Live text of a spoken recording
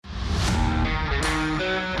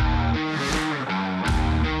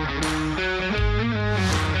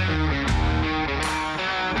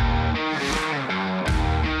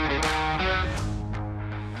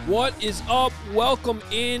What is up? Welcome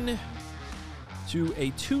in to a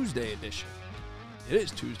Tuesday edition. It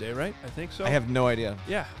is Tuesday, right? I think so. I have no idea.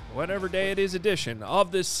 Yeah, whatever day it is edition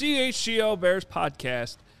of the CHGO Bears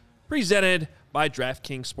podcast presented by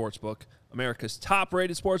DraftKings Sportsbook, America's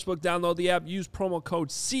top-rated sportsbook. Download the app. Use promo code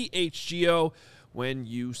CHGO when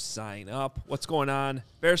you sign up. What's going on?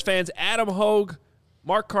 Bears fans, Adam Hogue,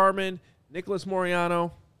 Mark Carman, Nicholas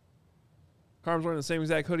Moriano. Carm's wearing the same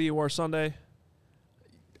exact hoodie you wore Sunday.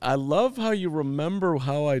 I love how you remember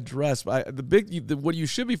how I dress. What you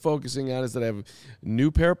should be focusing on is that I have a new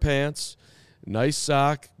pair of pants, nice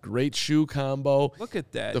sock, great shoe combo. Look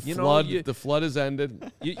at that. The flood has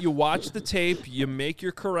ended. You watch the tape, you make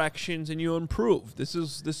your corrections, and you improve. This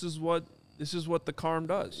is what the Carm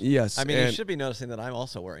does. Yes. I mean, you should be noticing that I'm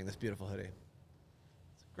also wearing this beautiful hoodie.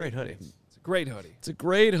 It's a great hoodie. It's a great hoodie. It's a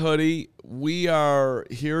great hoodie. We are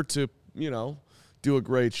here to, do a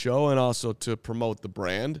great show and also to promote the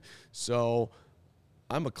brand. So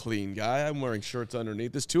I'm a clean guy. I'm wearing shirts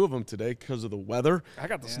underneath. There's two of them today because of the weather. I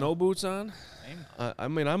got the snow boots on. I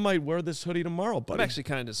might wear this hoodie tomorrow, buddy. I'm actually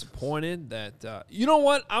kind of disappointed that, you know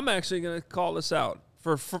what? I'm actually going to call this out.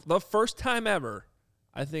 For the first time ever,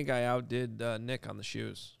 I think I outdid Nick on the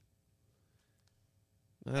shoes.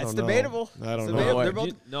 That's debatable. I don't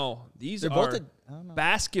know. These they're are both I don't know.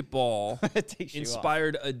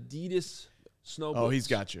 basketball-inspired Adidas snow boots. Oh, he's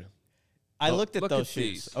got you. I looked at Look those at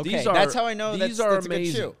shoes. these. Okay, These are- that's how I know these that's are a good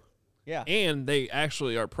amazing. shoe. Yeah. And they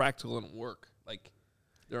actually are practical and work. Like,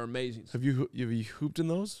 they're amazing. Have you hooped in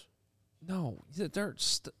those? No, the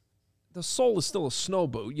sole is still a snow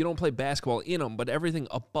boot. You don't play basketball in them, but everything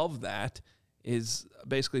above that is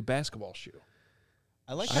basically basketball shoe.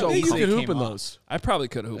 I like So how I think you easily could it hoop came in off. those. I probably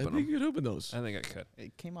could hoop I in think you them. could hoop in those. I think I could.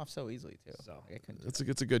 It came off so easily too. So. I couldn't do It's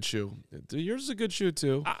a good shoe. Yours is a good shoe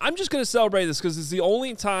too. I'm just going to celebrate this because it's the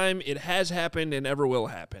only time it has happened and ever will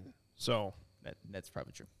happen. So that's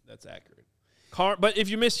probably true. that's accurate. But if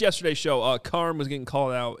you missed yesterday's show, Carm was getting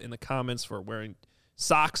called out in the comments for wearing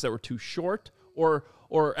socks that were too short, or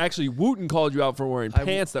actually Wooten called you out for wearing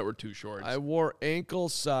pants that were too short. I wore ankle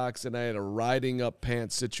socks and I had a riding up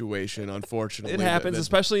pants situation, unfortunately. It happens,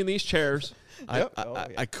 especially in these chairs.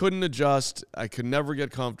 I couldn't adjust. I could never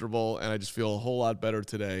get comfortable, and I just feel a whole lot better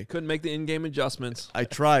today. Couldn't make the in-game adjustments. I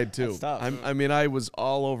tried to. That's tough. I was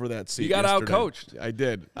all over that seat. You got yesterday. out-coached. I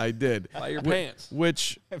did. By your pants.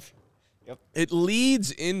 Which Yep. it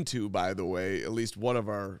leads into, by the way, at least one of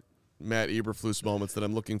our Matt Eberflus moments that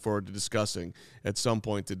I'm looking forward to discussing at some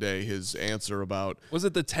point today. His answer about Was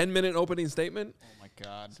it the 10-minute opening statement? Oh my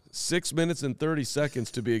God. 6 minutes and 30 seconds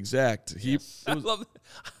to be exact. I love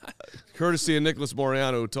that. Courtesy of Nicholas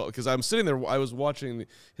Moriano, because I'm sitting there, I was watching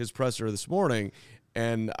his presser this morning,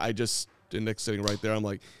 and Nick's sitting right there, I'm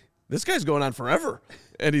like, this guy's going on forever.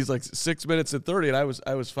 And he's like 6 minutes and 30, and I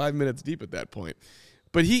was 5 minutes deep at that point.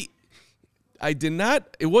 But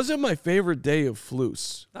it wasn't my favorite day of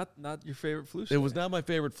Flus. Not your favorite flu. It was not my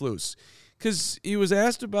favorite Flus. Because he was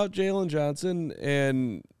asked about Jalen Johnson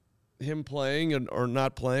and him playing or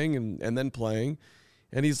not playing and then playing.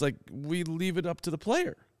 And he's like, we leave it up to the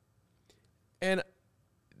player. And,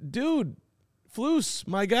 dude, Flus,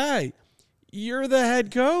 my guy, you're the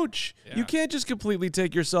head coach. Yeah. You can't just completely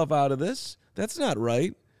take yourself out of this. That's not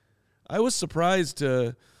right. I was surprised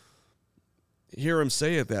to hear him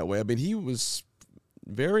say it that way. I mean, he was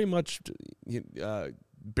very much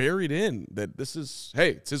buried in that it's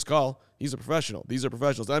his call. He's a professional. These are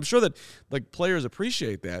professionals. And I'm sure that players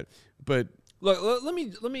appreciate that. But look, let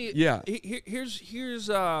me. Yeah. Here's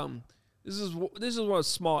this is one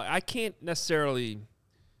small. I can't necessarily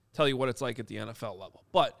tell you what it's like at the NFL level,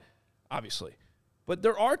 but obviously,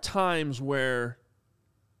 there are times where,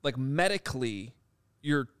 medically,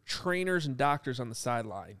 your trainers and doctors on the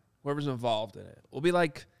sideline, whoever's involved in it, will be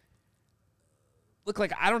like, look,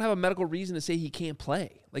 I don't have a medical reason to say he can't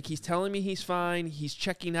play. He's telling me he's fine. He's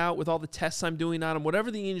checking out with all the tests I'm doing on him,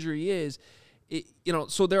 whatever the injury is.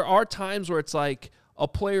 So there are times where it's like a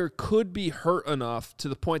player could be hurt enough to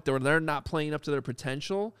the point where they're not playing up to their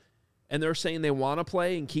potential, and they're saying they want to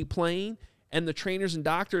play and keep playing. And the trainers and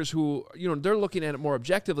doctors who, they're looking at it more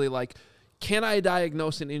objectively, like, can I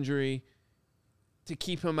diagnose an injury to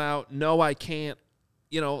keep him out? No, I can't.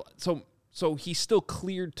 So he's still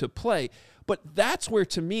cleared to play. But that's where,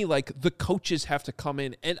 to me, the coaches have to come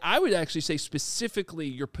in. And I would actually say specifically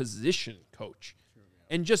your position coach.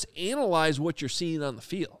 And just analyze what you're seeing on the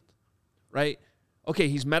field, right? Okay,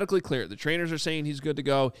 he's medically clear. The trainers are saying he's good to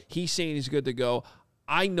go. He's saying he's good to go.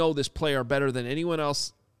 I know this player better than anyone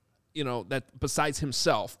else, that besides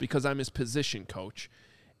himself, because I'm his position coach.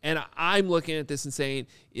 And I'm looking at this and saying,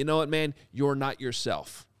 you know what, man, you're not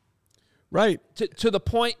yourself. Right. To the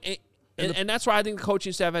point, and that's why I think the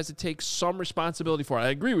coaching staff has to take some responsibility for it. I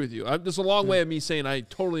agree with you. There's a long way of me saying I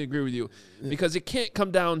totally agree with you, because it can't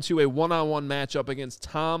come down to a one-on-one matchup against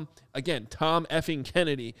Tom effing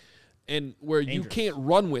Kennedy, and where you can't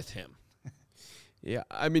run with him. Yeah,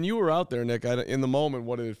 I mean, you were out there, Nick. In the moment,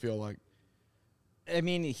 what did it feel like? I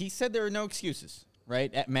mean, he said there were no excuses,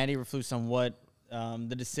 right? At Matt Eberflus on what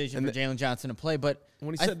the decision for Jalen Johnson to play. But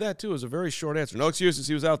when he said that, too, it was a very short answer. No excuses.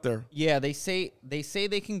 He was out there. Yeah, they say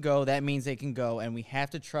they can go. That means they can go, and we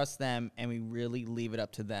have to trust them, and we really leave it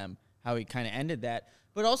up to them how he kind of ended that.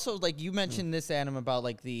 But also, like you mentioned this, Adam, about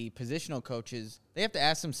like the positional coaches, they have to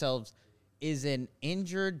ask themselves, is an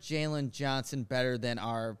injured Jalen Johnson better than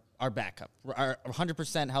our backup, our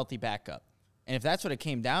 100% healthy backup? And if that's what it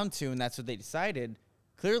came down to and that's what they decided,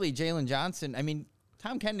 clearly Jalen Johnson, I mean,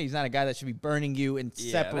 Tom Kennedy's not a guy that should be burning you and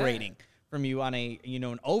separating from you on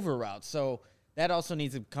an over route. So that also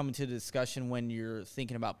needs to come into the discussion when you're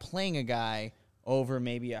thinking about playing a guy over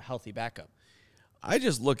maybe a healthy backup. I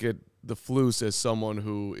just look at the Flus as someone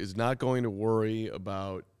who is not going to worry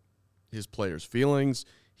about his players' feelings.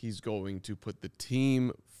 He's going to put the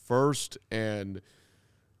team first and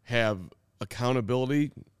have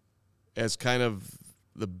accountability as kind of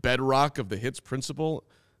the bedrock of the hits principle.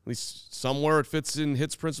 At least somewhere it fits in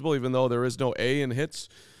hits principle, even though there is no A in hits.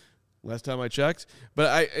 Last time I checked,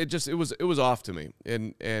 but it was off to me.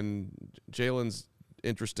 And Jalen's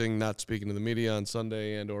interesting, not speaking to the media on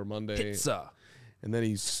Sunday and or Monday. Hitsa. And then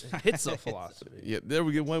he's Hitsa philosophy. Yeah, there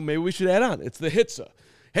we go. Well, maybe we should add on. It's the Hitsa.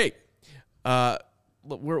 Hey,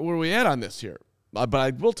 where are we at on this here? But I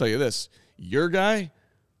will tell you this: your guy,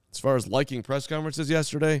 as far as liking press conferences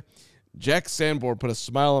yesterday, Jack Sanborn put a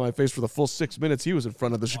smile on my face for the full 6 minutes he was in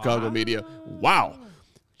front of the Chicago media. Wow.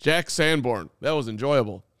 Jack Sanborn. That was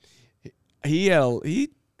enjoyable. Hey,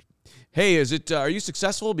 is it, are you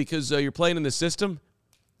successful because you're playing in the system?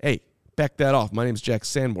 Hey, back that off. My name's Jack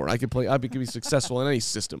Sanborn. I can be successful in any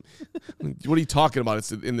system. What are you talking about?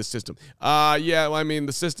 It's in the system. Yeah, I mean,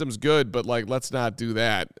 the system's good, but like, let's not do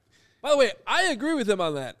that. By the way, I agree with him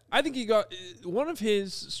on that. I think he got one of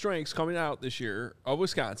his strengths coming out this year of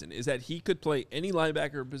Wisconsin is that he could play any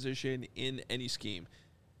linebacker position in any scheme.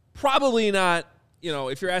 Probably not,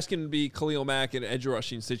 if you're asking to be Khalil Mack in an edge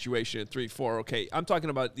rushing situation at 3-4, okay. I'm talking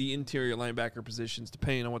about the interior linebacker positions,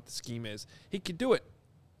 depending on what the scheme is. He could do it.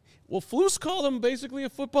 Well, Flus called him basically a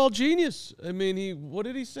football genius. I mean, what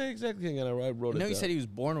did he say exactly? Hang on, I wrote it down. He said he was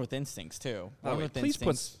born with instincts, too. Born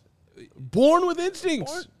with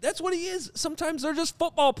instincts. That's what he is. Sometimes they're just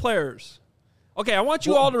football players. Okay, I want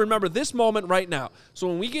you all to remember this moment right now. So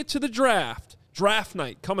when we get to the draft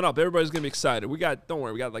night coming up, everybody's going to be excited. Don't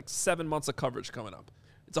worry, we got like 7 months of coverage coming up.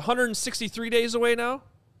 It's 163 days away now.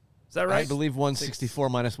 Is that right? I believe 164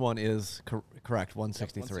 minus 1 is correct,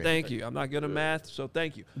 163. Thank you. I'm not good at math, so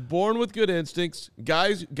thank you. Born with good instincts.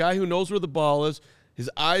 Guy who knows where the ball is. His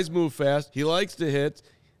eyes move fast. He likes to hit.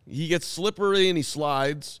 He gets slippery and he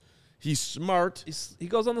slides. He's smart. He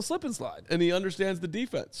goes on the slip and slide, and he understands the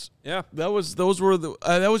defense. Yeah, that was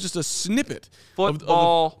just a snippet.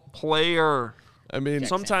 Football player. I mean,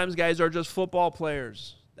 sometimes guys are just football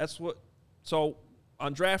players. That's what. So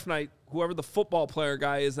on draft night, whoever the football player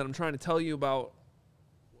guy is that I'm trying to tell you about,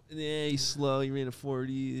 he's slow. He ran a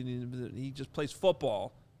 40. He just plays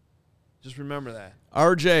football. Just remember that.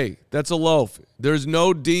 RJ, that's a loaf. There's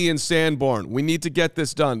no D in Sanborn. We need to get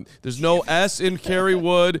this done. There's no S in Kerry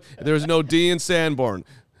Wood. There's no D in Sanborn.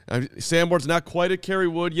 Sanborn's not quite at Kerry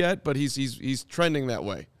Wood yet, but he's trending that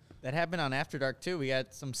way. That happened on After Dark, too. We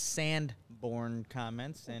got some Sanborn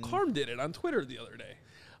comments. And Carm did it on Twitter the other day.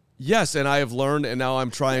 Yes, and I have learned, and now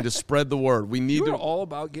I'm trying to spread the word. You're all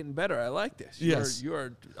about getting better. I like this. Yes. You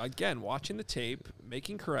are, again, watching the tape,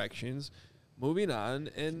 making corrections, moving on,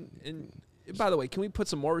 and by the way, can we put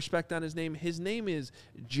some more respect on his name? His name is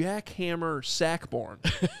Jack Hammer Sackborn.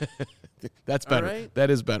 That's better. Right?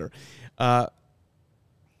 That is better.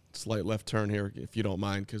 Slight left turn here, if you don't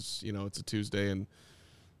mind, because it's a Tuesday and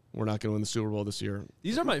we're not going to win the Super Bowl this year.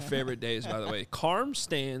 These are my favorite days, by the way. Carm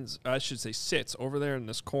sits over there in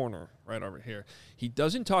this corner, right over here. He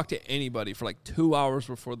doesn't talk to anybody for like 2 hours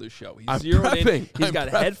before the show. He's zeroed in. He's got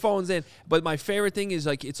headphones in. But my favorite thing is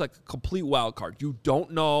it's like a complete wild card. You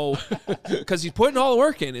don't know because he's putting all the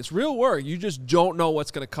work in. It's real work. You just don't know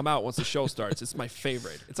what's going to come out once the show starts. It's my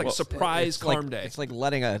favorite. It's like a surprise Carm day. It's like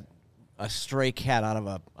letting a stray cat out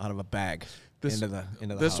of a bag. Into the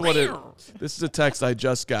house. This is a text I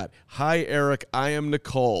just got. Hi, Eric. I am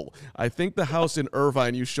Nicole. I think the house in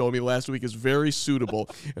Irvine you showed me last week is very suitable,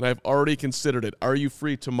 and I've already considered it. Are you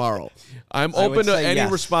free tomorrow? I'm open to any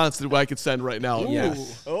response that I could send right now.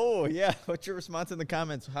 Yes. Oh, Oh, yeah. What's your response in the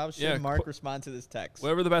comments? How should Mark respond to this text?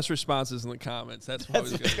 Whatever the best response is in the comments, that's what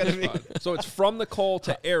he's going to respond. So it's from Nicole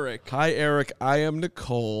to Eric. Hi, Eric. I am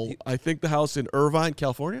Nicole. I think the house in Irvine,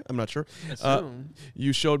 California, I'm not sure,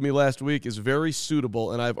 you showed me last week is very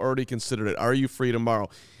suitable, and I've already considered it. Are you free tomorrow?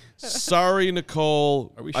 Sorry,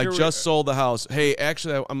 Nicole. Are we sure I just sold the house. Hey,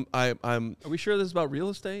 actually, I'm. Are we sure this is about real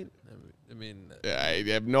estate? I mean, I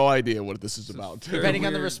have no idea what this is about. Depending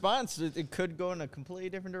on the response, it could go in a completely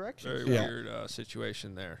different direction. Very weird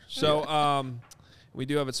situation there. So we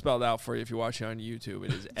do have it spelled out for you if you're watching on YouTube.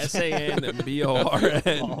 It is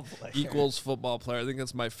SANBORN equals football player. I think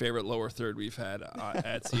that's my favorite lower third we've had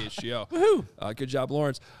at CHGO. Woohoo! Good job,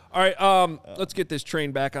 Lawrence. All right, let's get this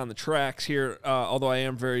train back on the tracks here, although I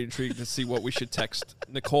am very intrigued to see what we should text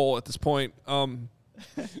Nicole at this point.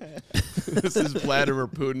 This is Vladimir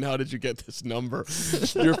Putin. How did you get this number?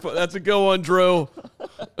 That's a good one, Drew.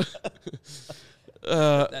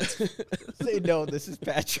 Say no. This is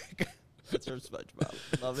Patrick. That's from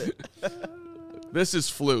SpongeBob. Love it. This is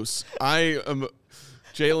Floose.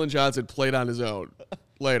 Jalen Johnson played on his own.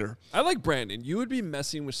 Later. I like Brandon. You would be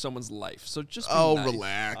messing with someone's life, so just be nice.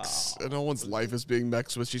 Relax. No one's life is being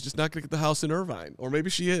messed with. She's just not going to get the house in Irvine, or maybe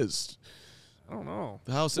she is. I don't know.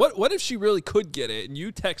 The house. What if she really could get it, and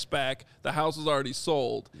you text back the house is already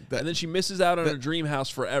sold, and then she misses out on her dream house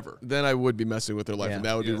forever? Then I would be messing with her life, and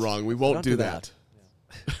that would be wrong. We won't do that.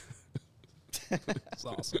 That's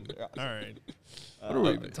awesome. All right. What are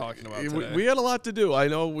we even talking about today? We had a lot to do. I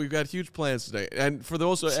know we've got huge plans today. And for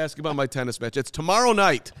those who ask about my tennis match, it's tomorrow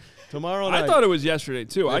night. I thought it was yesterday,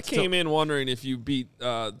 too. I came in wondering if you beat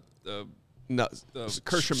Schneiderman.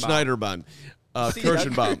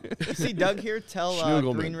 Kirschenbaum. See Doug here tell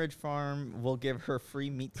Greenridge Farm we'll give her free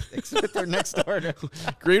meat sticks with their next order.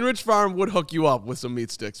 Greenridge Farm would hook you up with some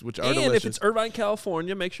meat sticks, which are delicious. And if it's Irvine,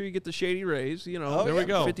 California, make sure you get the Shady Rays. You know, there we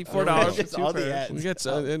go. $54. It's all the ads. We get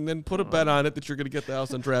and then put a bet on it that you're going to get the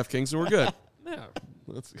house on DraftKings, and we're good. Yeah,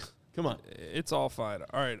 come on. It's all fine.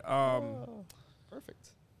 All right. Perfect.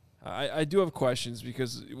 I do have questions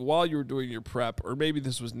because while you were doing your prep, or maybe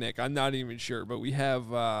this was Nick, I'm not even sure, but we have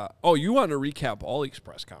you want to recap all these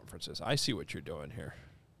press conferences. I see what you're doing here.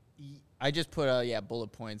 I just put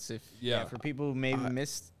bullet points for people who maybe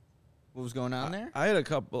missed what was going on there. I had a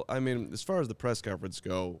couple. I mean, as far as the press conference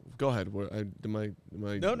go ahead. No,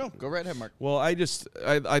 go right ahead, Mark. Well,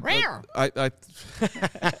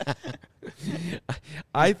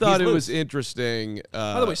 I thought it was interesting.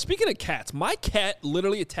 By the way, speaking of cats, my cat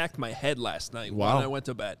literally attacked my head last night when I went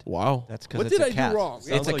to bed. Wow. That's because what did I do wrong?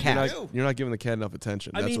 It's a cat. You're not giving the cat enough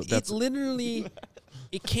attention. It literally,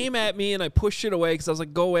 it came at me and I pushed it away because I was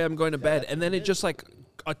like, go away, I'm going to bed. And then it just like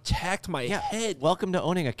attacked my head. Welcome to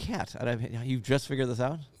owning a cat. You've just figured this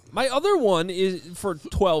out? My other one is for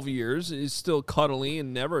 12 years is still cuddly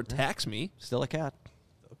and never attacks me. Still a cat.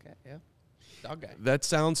 Okay, yeah. Dog guy. That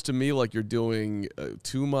sounds to me like you're doing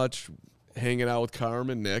too much hanging out with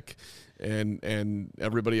Carm and Nick and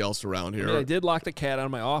everybody else around here. I did lock the cat out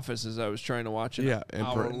of my office as I was trying to watch an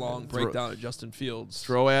hour-long breakdown of Justin Fields.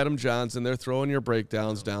 Throw Adam Johnson there, throwing your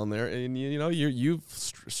breakdowns down there, and you've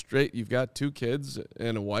got two kids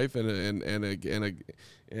and a wife and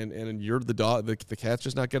you're the dog. The cat's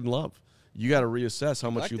just not getting love. You got to reassess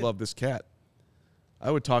how much you love this cat.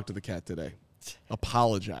 I would talk to the cat today.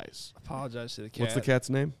 Apologize to the cat. What's the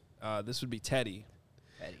cat's name? This would be Teddy.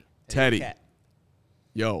 Teddy. Cat.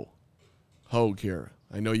 Yo, Hogue here.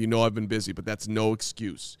 I know I've been busy, but that's no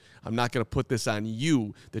excuse. I'm not going to put this on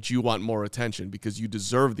you that you want more attention because you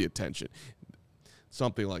deserve the attention.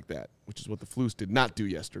 Something like that, which is what the Floose did not do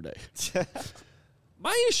yesterday.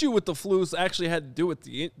 My issue with the Floose actually had to do with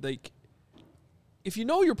if you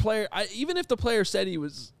know your player, even if the player said he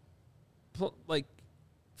was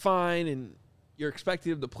fine and you're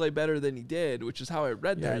expecting him to play better than he did, which is how I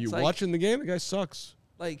read that. Yeah, you're watching the game, the guy sucks.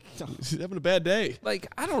 He's having a bad day.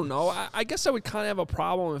 I don't know. I guess I would kind of have a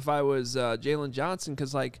problem if I was Jalen Johnson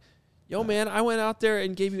because, man, I went out there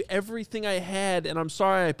and gave you everything I had, and I'm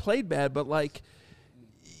sorry I played bad, but,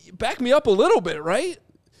 back me up a little bit, right?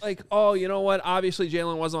 You know what? Obviously,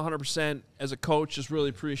 Jalen wasn't 100% as a coach. Just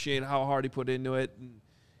really appreciate how hard he put into it.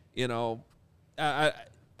 And,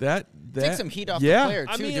 Take some heat off the player,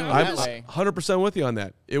 too, doing I'm that way. 100% with you on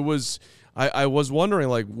that. It was... I was wondering,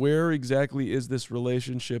 where exactly is this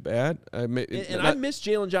relationship at? I missed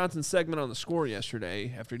Jalen Johnson's segment on the Score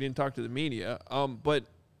yesterday after he didn't talk to the media. But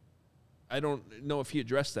I don't know if he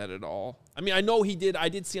addressed that at all. I mean, I know he did. I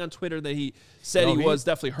did see on Twitter that he said he was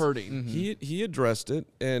definitely hurting. Mm-hmm. He addressed it,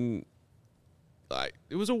 and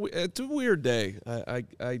it's a weird day.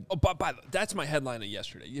 That's my headline of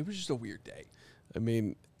yesterday. It was just a weird day. I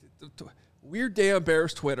mean, Weird day on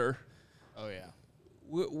Bears Twitter. Oh yeah.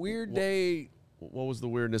 Weird day. What was the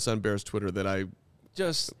weirdness on Bears Twitter that I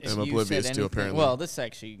just am oblivious to? Apparently, well, this is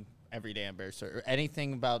actually every day on Bears Twitter.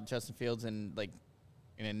 Anything about Justin Fields and like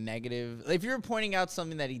in a negative. If you're pointing out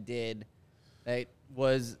something that he did that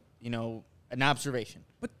was, an observation.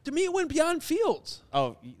 But to me, it went beyond Fields.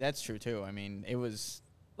 Oh, that's true too. I mean, it was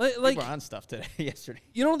like people were on stuff today, yesterday.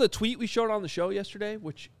 You know the tweet we showed on the show yesterday,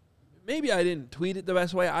 which maybe I didn't tweet it the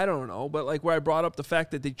best way. I don't know, but like where I brought up the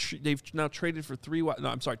fact that they've now traded for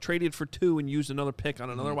traded for 2 and used another pick on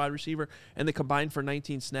another wide receiver, and they combined for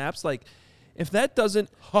 19 snaps. Like, if that doesn't,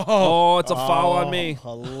 it's a foul on me.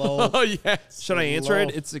 Hello. Oh yes. Should I answer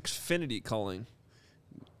it? It's Xfinity calling.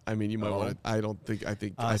 I mean, you might want to. I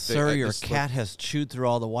think. Sir, your cat has chewed through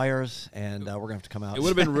all the wires, and we're gonna have to come out. It would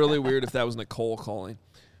have been really weird if that was Nicole calling.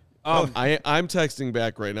 I'm texting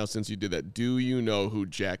back right now since you did that. Do you know who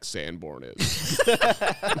Jack Sanborn is?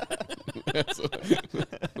 That's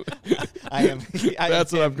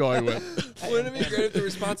what I'm going with. Wouldn't it be great if the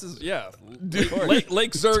response is,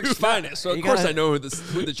 Lake Zurch's finest. So of course I know who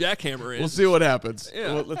the jackhammer is. We'll see what happens.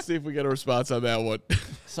 Yeah. Well, let's see if we get a response on that one.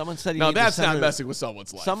 Someone said no, that's not messing with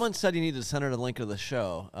someone's life. Someone said you need to send her the link to the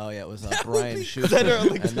show. Oh yeah, it was Brian Schuster,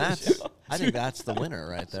 I think that's the winner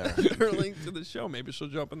right there. Send her a link to the show. Maybe she'll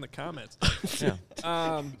jump in the comments.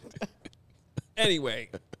 Yeah. Anyway,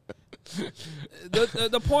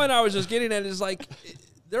 the point I was just getting at is like,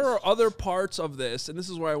 there are other parts of this, and this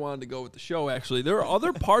is where I wanted to go with the show, actually. There are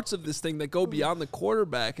other parts of this thing that go beyond the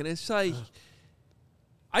quarterback, and it's like,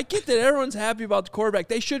 I get that everyone's happy about the quarterback.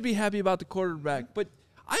 They should be happy about the quarterback, but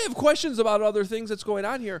I have questions about other things that's going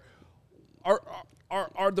on here.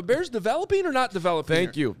 Are the Bears developing or not developing?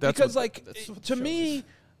 Thank you. Because to me,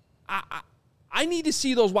 I need to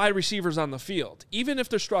see those wide receivers on the field, even if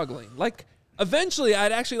they're struggling. Like, eventually,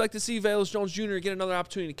 I'd actually like to see Velus Jones Jr. get another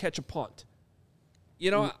opportunity to catch a punt.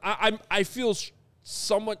 I feel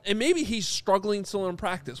somewhat, and maybe he's struggling still in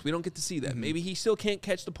practice. We don't get to see that. Maybe he still can't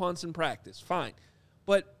catch the punts in practice. Fine,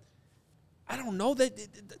 but I don't know that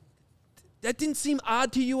didn't seem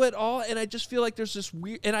odd to you at all. And I just feel like there's this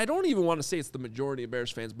weird, and I don't even want to say it's the majority of Bears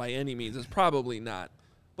fans by any means. It's probably not,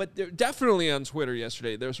 but definitely on Twitter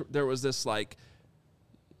yesterday there was this like,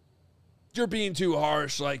 you're being too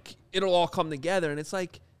harsh. Like, it'll all come together, and it's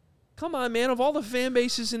like, come on, man. Of all the fan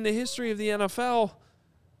bases in the history of the NFL,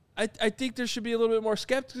 I think there should be a little bit more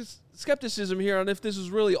skepticism here on if this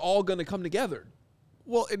is really all going to come together.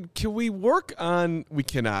 Well, and can we work on? We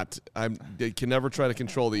cannot. They can never try to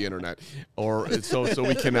control the internet, or so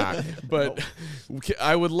we cannot. But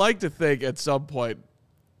I would like to think at some point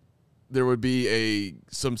there would be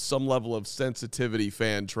some level of sensitivity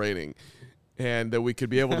fan training, and that we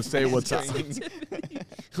could be able to say what's up.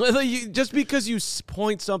 Just because you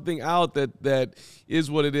point something out that is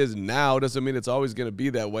what it is now doesn't mean it's always going to be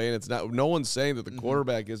that way. And it's not. No one's saying that the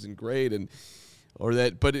quarterback isn't great,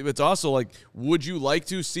 but it's also like, would you like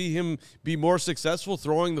to see him be more successful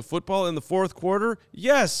throwing the football in the fourth quarter?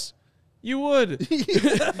 Yes, you would.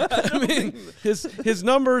 I mean, his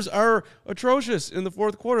numbers are atrocious in the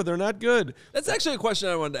fourth quarter. They're not good. That's actually a question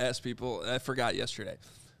I wanted to ask people. I forgot yesterday.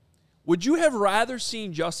 Would you have rather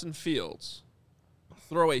seen Justin Fields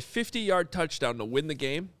throw a 50-yard touchdown to win the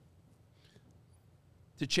game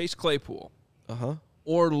to Chase Claypool,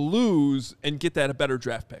 or lose and get that a better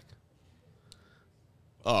draft pick?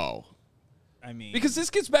 Oh. I mean, because this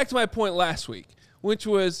gets back to my point last week, which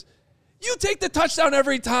was, you take the touchdown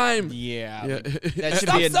every time. Yeah. That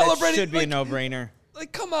should be a no-brainer.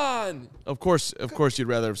 Like, come on. Of course, you'd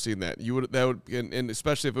rather have seen that. And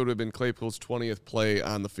especially if it would have been Claypool's 20th play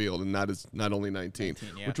on the field and not only 19,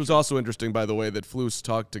 yeah. Which was also interesting, by the way, that Flus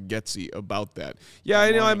talked to Getsy about that. Yeah,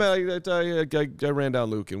 I know. I ran down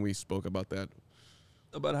Luke and we spoke about that.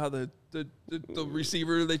 About how the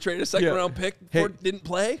receiver they traded a second-round pick for didn't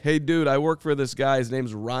play? Hey, dude, I work for this guy. His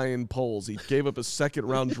name's Ryan Poles. He gave up a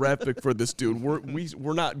second-round draft pick for this dude.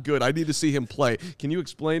 We're not good. I need to see him play. Can you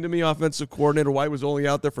explain to me, offensive coordinator, why he was only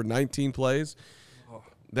out there for 19 plays?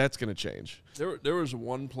 That's going to change. There was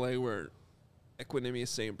one play where Equanimeous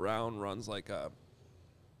St. Brown runs like I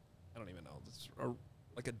don't even know,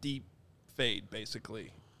 like a deep fade,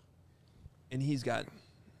 basically. And he's got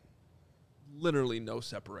literally no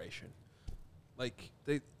separation. Like,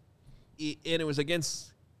 and it was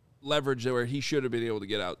against leverage where he should have been able to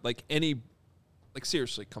get out. Like,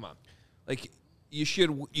 seriously, come on. Like, you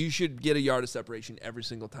should get a yard of separation every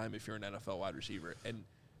single time if you're an NFL wide receiver. And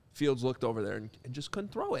Fields looked over there and just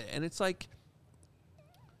couldn't throw it. And it's like,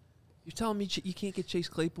 you're telling me you can't get Chase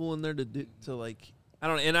Claypool in there to like, I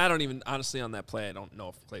don't even, honestly, on that play, I don't know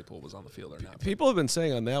if Claypool was on the field or not. People have been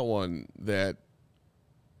saying on that one that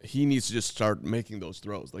he needs to just start making those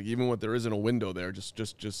throws. Like even when there isn't a window there,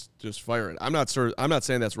 just fire it. I'm not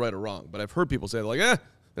saying that's right or wrong, but I've heard people say like,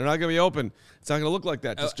 they're not going to be open. It's not going to look like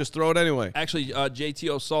that. Just throw it anyway. Actually, JT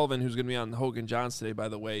O'Sullivan, who's going to be on Hogan Johns today, by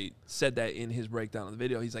the way, said that in his breakdown of the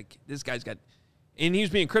video. He's like, this guy's got, and he was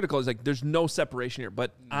being critical. He's like, there's no separation here.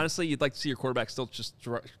 But honestly, you'd like to see your quarterback still just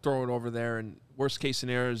throw it over there. And worst case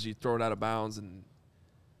scenarios, you throw it out of bounds, and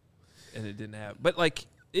it didn't happen. But like,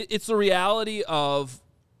 it's the reality of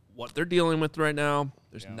what they're dealing with right now.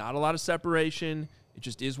 There's not a lot of separation. It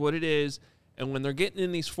just is what it is. And when they're getting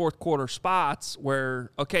in these fourth quarter spots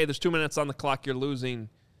where, okay, there's 2 minutes on the clock, you're losing.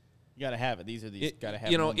 You got to have it. These are these got to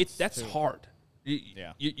have. That's too. hard.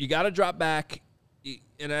 You got to drop back.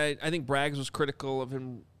 And I think Braggs was critical of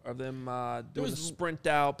them doing the sprint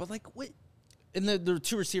out. But like, what? And the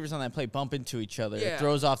two receivers on that play bump into each other. Yeah. It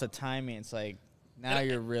throws off the timing. It's like now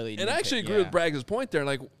you're really. And I actually agree with Braggs' point there.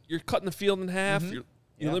 Like you're cutting the field in half. You're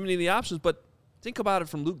eliminating the options. But think about it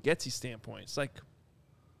from Luke Getsy's standpoint. It's like.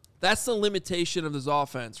 That's the limitation of this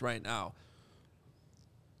offense right now,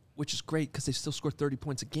 which is great because they still score 30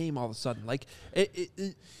 points a game all of a sudden. Like,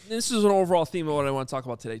 this is an overall theme of what I want to talk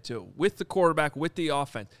about today, too. With the quarterback, with the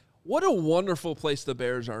offense. What a wonderful place the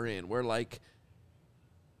Bears are in where, like,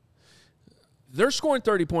 they're scoring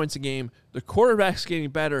 30 points a game, the quarterback's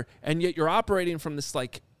getting better, and yet you're operating from this,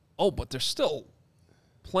 like, but there's still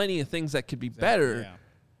plenty of things that could be better.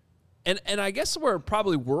 Yeah. And I guess where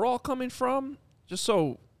probably we're all coming from, just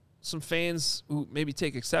so some fans who maybe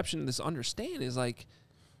take exception to this understand is like,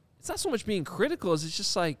 it's not so much being critical as it's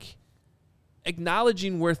just like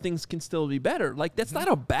acknowledging where things can still be better. Like that's not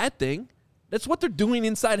a bad thing. That's what they're doing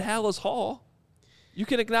inside Hallis Hall. You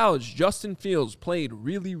can acknowledge Justin Fields played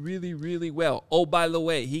really, really, really well. Oh, by the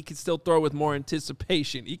way, he could still throw with more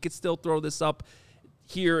anticipation. He could still throw this up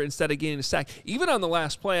here instead of getting a sack. Even on the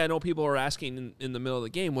last play, I know people are asking in the middle of the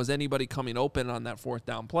game, was anybody coming open on that fourth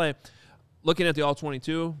down play? Looking at the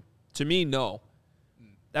All-22, to me, no.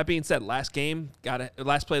 That being said, last play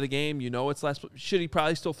of the game, it's last. Should he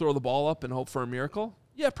probably still throw the ball up and hope for a miracle?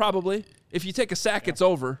 Yeah, probably. If you take a sack, it's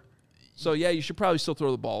over. So, yeah, you should probably still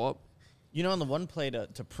throw the ball up. On the one play to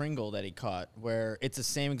Pringle that he caught, where it's the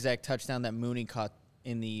same exact touchdown that Mooney caught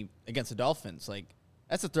against the Dolphins. Like,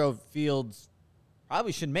 that's a throw Fields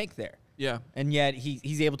probably should make there. Yeah. And yet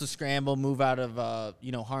he's able to scramble, move out of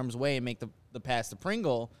harm's way, and make the pass to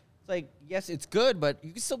Pringle. It's like, yes, it's good, but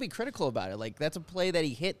you can still be critical about it. Like, that's a play that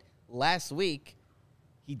he hit last week.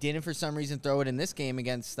 He didn't, for some reason, throw it in this game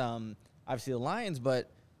against, obviously, the Lions.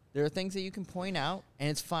 But there are things that you can point out,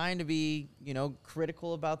 and it's fine to be,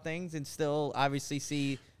 critical about things and still, obviously,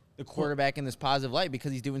 see the quarterback in this positive light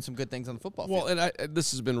because he's doing some good things on the football field. Well, and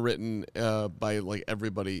this has been written by, like,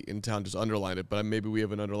 everybody in town, just underlined it, but maybe we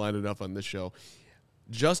haven't underlined enough on this show.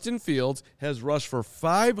 Justin Fields has rushed for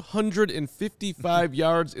 555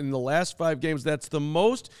 yards in the last 5 games. That's the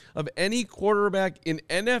most of any quarterback in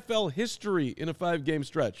NFL history in a 5-game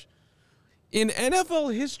stretch. In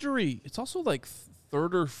NFL history. It's also like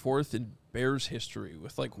third or fourth in Bears history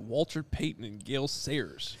with like Walter Payton and Gale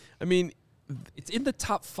Sayers. I mean, it's in the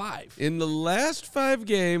top 5. In the last 5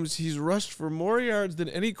 games, he's rushed for more yards than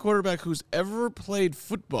any quarterback who's ever played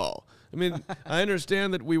football. I mean, I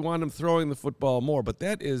understand that we want him throwing the football more, but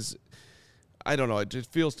that is, I don't know, it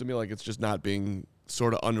just feels to me like it's just not being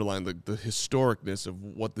sort of underlined, the historicness of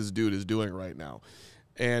what this dude is doing right now.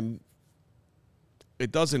 And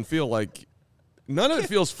it doesn't feel like, none of it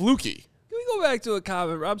feels fluky. Can we go back to a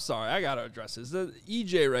comment? I'm sorry, I got to address this. The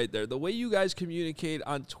EJ right there, the way you guys communicate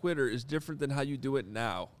on Twitter is different than how you do it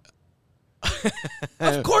now.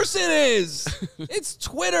 Of course it is. It's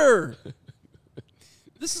Twitter.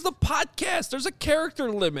 This is the podcast. There's a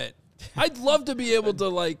character limit. I'd love to be able to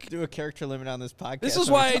like do a character limit on this podcast. This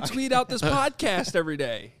is why I tweet out this podcast every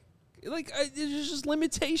day. Like, there's just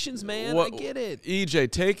limitations, man. I get it.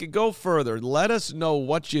 EJ, go further. Let us know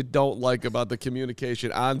what you don't like about the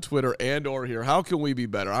communication on Twitter and or here. How can we be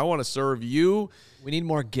better? I want to serve you. We need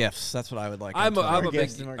more gifts. That's what I would like. I'm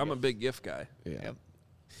a big gift guy. Yeah. Yep.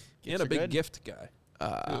 And a big gift guy.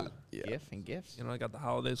 Yeah. Gift and gifts. I got the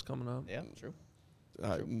holidays coming up. Yeah, true.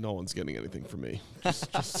 No one's getting anything from me.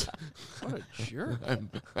 What a jerk!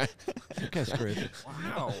 Okay, screwed.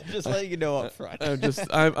 Wow. Just letting you know up front.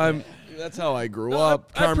 I'm. That's how I grew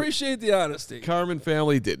up. I appreciate the honesty. Carmen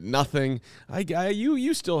family did nothing.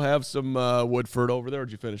 You still have some Woodford over there.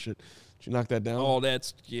 Did you finish it? Did you knock that down? Oh,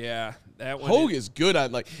 that one. Hogue is good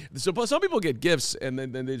at so some people get gifts and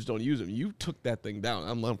then they just don't use them. You took that thing down.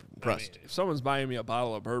 I'm impressed. If someone's buying me a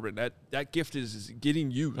bottle of bourbon, that gift is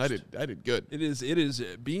getting used. I did good. It is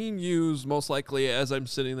being used most likely as I'm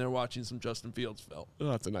sitting there watching some Justin Fields film.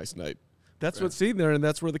 Oh, that's a nice night. That's what's seen there, and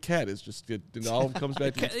that's where the cat is. It all comes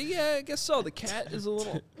back to Yeah, I guess so. The cat is a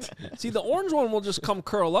little. See, the orange one will just come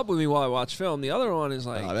curl up with me while I watch film. The other one is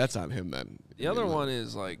like. Oh, that's on him then. The other one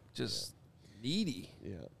is like just needy.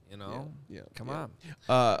 Yeah. You know? Yeah. Come on.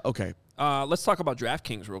 Okay. Let's talk about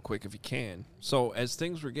DraftKings real quick if you can. So as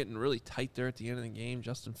things were getting really tight there at the end of the game,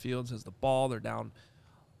 Justin Fields has the ball. They're down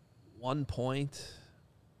 1 point.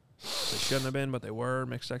 They shouldn't have been, but they were.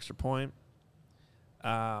 Mixed extra point.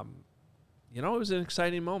 It was an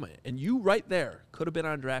exciting moment. And you right there could have been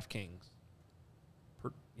on DraftKings.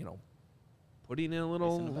 Putting in a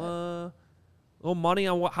little money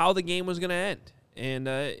on how the game was going to end. And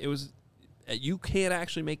it was you can't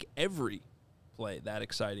actually make every play that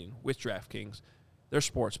exciting with DraftKings. Their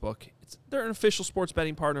sportsbook. They're an official sports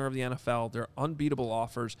betting partner of the NFL. They're unbeatable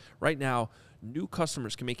offers. Right now, new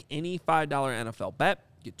customers can make any $5 NFL bet,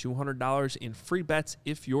 get $200 in free bets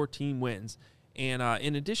if your team wins. And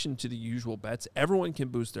in addition to the usual bets, everyone can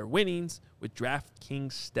boost their winnings with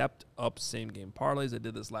DraftKings stepped-up same-game parlays. I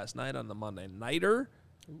did this last night on the Monday Nighter.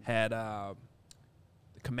 Had the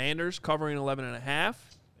Commanders covering 11.5.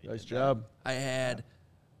 Nice job. I had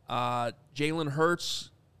Jalen Hurts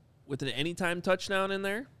with an anytime touchdown in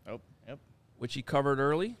there. Oh, yep. Which he covered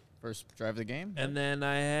early. First drive of the game. And then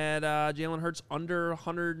I had Jalen Hurts under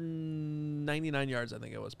 199 yards, I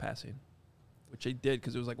think it was, passing. Which he did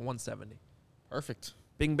because it was like 170. Perfect.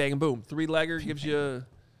 Bing, bang, boom. 3-legger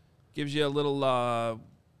gives you a little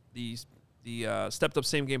the stepped up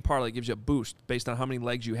same game parlay gives you a boost based on how many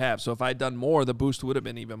legs you have. So if I'd done more, the boost would have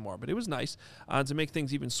been even more. But it was nice. To make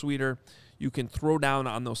things even sweeter, you can throw down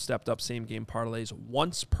on those stepped up same game parlays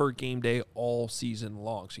once per game day all season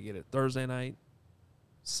long. So you get it Thursday night,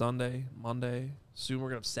 Sunday, Monday. Soon we're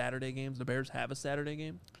going to have Saturday games. The Bears have a Saturday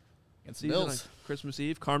game. Against the Bills. Christmas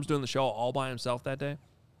Eve. Carm's doing the show all by himself that day.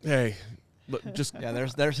 Hey. Just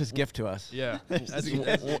there's his gift to us. Yeah,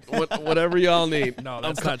 whatever y'all need. No,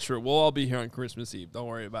 that's not true. We'll all be here on Christmas Eve. Don't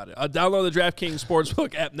worry about it. Download the DraftKings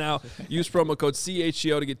Sportsbook app now. Use promo code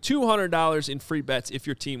CHGO to get $200 in free bets if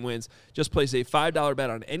your team wins. Just place a $5 bet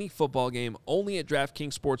on any football game only at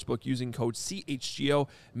DraftKings Sportsbook using code CHGO.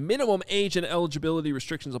 Minimum age and eligibility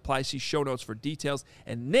restrictions apply. See show notes for details.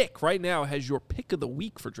 And Nick right now has your pick of the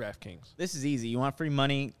week for DraftKings. This is easy. You want free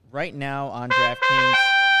money right now on DraftKings.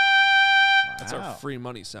 That's our free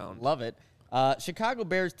money sound. Love it. Chicago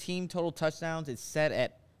Bears team total touchdowns is set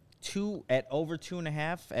at over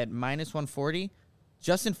 2.5 at -140.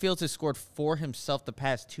 Justin Fields has scored for himself the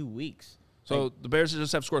past 2 weeks. So the Bears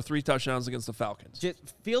just have scored 3 touchdowns against the Falcons.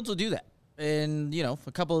 Fields will do that in a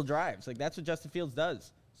couple of drives. That's what Justin Fields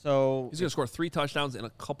does. So he's going to score 3 touchdowns in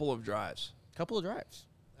a couple of drives.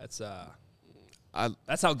 That's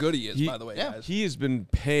how good he is, by the way, guys. He has been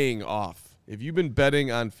paying off. If you've been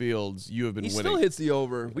betting on Fields, you have been winning. He still hits the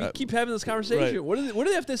over. We keep having this conversation. Right. What do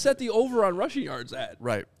they have to set the over on rushing yards at?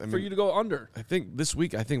 Right. For you to go under. I think this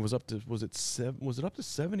week was up to was it up to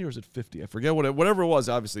 70 or was it 50? I forget whatever it was.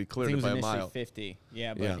 Obviously cleared it by a mile. 50.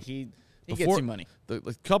 Yeah, but he gets you money.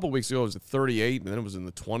 A couple weeks ago it was at 38, and then it was in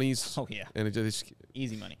the 20s. Oh yeah. And it just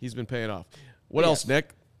easy money. He's been paying off. What else,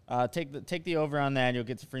 Nick? Take the over on that. You'll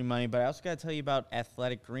get some free money. But I also got to tell you about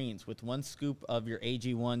Athletic Greens. With 1 scoop of your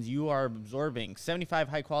AG1s, you are absorbing 75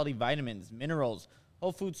 high-quality vitamins, minerals,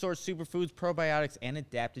 whole food source superfoods, probiotics, and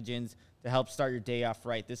adaptogens to help start your day off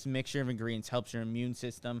right. This mixture of ingredients helps your immune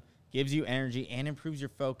system, gives you energy, and improves your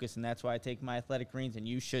focus. And that's why I take my Athletic Greens, and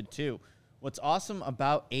you should too. What's awesome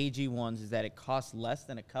about AG1s is that it costs less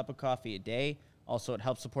than a cup of coffee a day. Also, it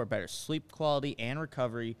helps support better sleep quality and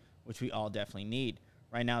recovery, which we all definitely need.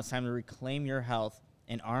 Right now, it's time to reclaim your health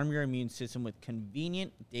and arm your immune system with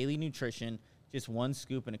convenient daily nutrition. Just 1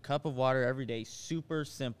 scoop and a cup of water every day. Super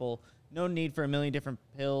simple. No need for a million different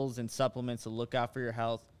pills and supplements to look out for your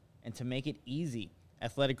health. And to make it easy,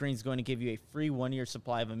 Athletic Greens is going to give you a free 1-year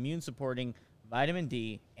supply of immune-supporting vitamin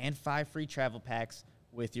D and 5 free travel packs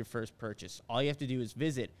with your first purchase. All you have to do is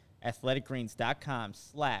visit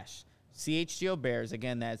athleticgreens.com/CHGOBears.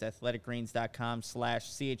 Again, that is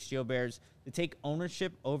athleticgreens.com/CHGOBears to take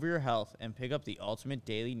ownership over your health and pick up the ultimate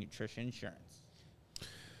daily nutrition insurance.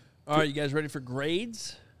 All right, you guys ready for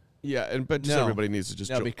grades? Yeah, but everybody needs to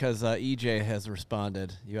just because EJ has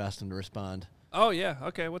responded. You asked him to respond. Oh, yeah.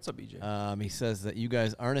 Okay, what's up, EJ? He says that you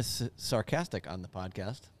guys aren't as sarcastic on the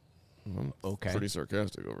podcast. Okay. Pretty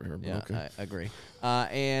sarcastic over here. But yeah, okay. I agree.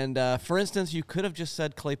 And for instance, you could have just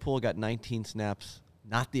said Claypool got 19 snaps,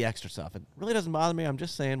 not the extra stuff. It really doesn't bother me. I'm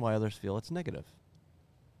just saying why others feel it's negative.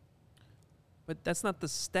 But that's not the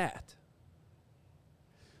stat.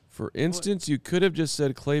 For instance, you could have just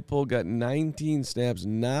said Claypool got 19 snaps,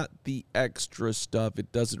 not the extra stuff.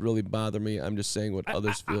 It doesn't really bother me. I'm just saying what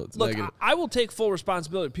others feel. It's Look, negative. I will take full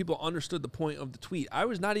responsibility. People understood the point of the tweet. I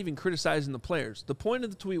was not even criticizing the players. The point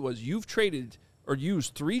of the tweet was you've traded or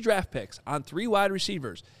used 3 draft picks on 3 wide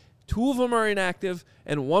receivers. 2 of them are inactive,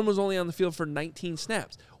 and 1 was only on the field for 19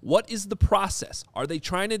 snaps. What is the process? Are they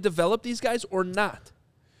trying to develop these guys or not?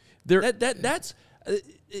 That's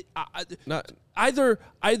Not either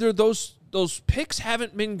those picks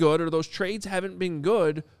haven't been good or those trades haven't been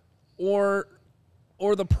good, or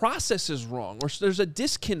the process is wrong, or there's a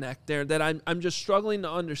disconnect there that I'm just struggling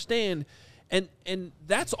to understand, and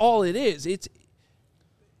that's all it is.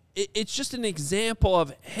 It's just an example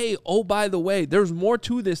of, hey, oh, by the way, there's more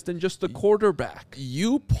to this than just the quarterback.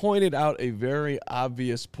 You pointed out a very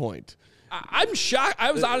obvious point. I'm shocked.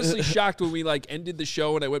 I was honestly shocked when we ended the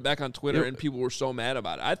show and I went back on Twitter and people were so mad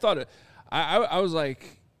about it. I thought I was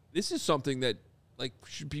like, this is something that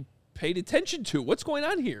should be paid attention to. What's going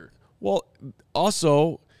on here? Well,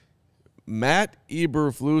 also, Matt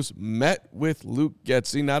Eberflus met with Luke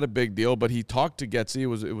Getsy. Not a big deal, but he talked to Getsy.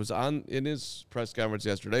 It was on in his press conference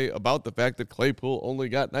yesterday about the fact that Claypool only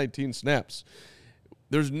got 19 snaps.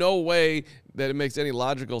 There's no way that it makes any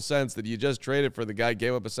logical sense that you just traded for the guy,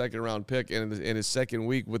 gave up a second-round pick, and in his second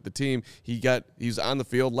week with the team, he's on the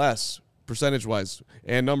field less percentage-wise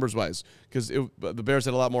and numbers-wise, because the Bears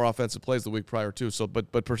had a lot more offensive plays the week prior too. So,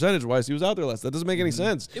 but percentage-wise, he was out there less. That doesn't make any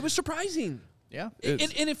sense. It was surprising. Yeah. And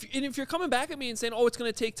if you're coming back at me and saying, oh, it's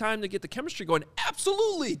going to take time to get the chemistry going,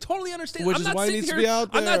 absolutely, totally understand. Which is why he needs to be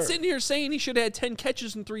out there. I'm not sitting here saying he should have had 10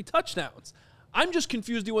 catches and 3 touchdowns. I'm just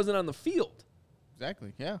confused he wasn't on the field.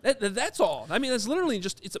 Exactly. Yeah. That's all. I mean, that's literally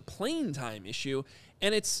it's a playing time issue.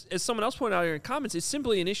 And it's, as someone else pointed out here in comments, it's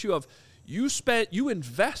simply an issue of you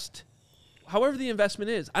invest however the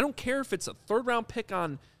investment is. I don't care if it's a 3rd-round pick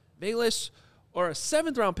on Velus or a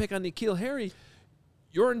 7th-round pick on N'Keal Harry.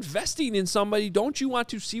 You're investing in somebody. Don't you want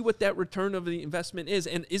to see what that return of the investment is?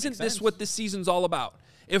 And isn't this what this season's all about?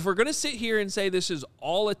 If we're going to sit here and say this is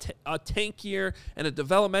all a tank year and a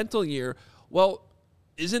developmental year, well,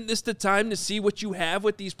 isn't this the time to see what you have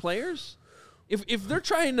with these players? If they're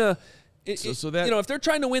trying to, if they're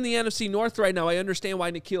trying to win the NFC North right now, I understand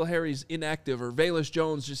why N'Keal Harry's inactive or Velus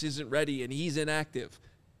Jones just isn't ready and he's inactive.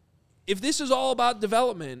 If this is all about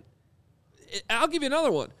development, I'll give you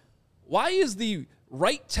another one. Why is the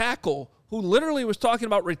right tackle, who literally was talking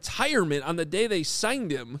about retirement on the day they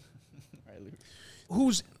signed him,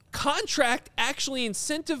 whose contract actually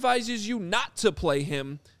incentivizes you not to play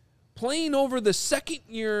him, playing over the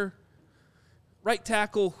 2nd-year right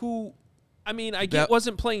tackle who, I mean, I get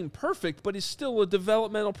wasn't playing perfect, but is still a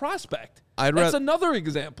developmental prospect. That's another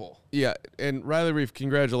example. Yeah, and Riley Reef,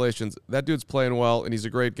 congratulations. That dude's playing well, and he's a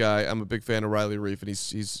great guy. I'm a big fan of Riley Reef, and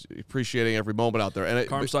he's appreciating every moment out there. And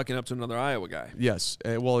Carm's sucking up to another Iowa guy. Yes,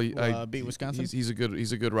 beat Wisconsin. He's a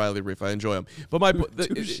good Riley Reef. I enjoy him. But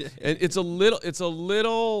it's a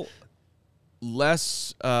little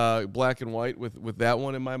less black and white with that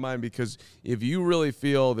one in my mind, because if you really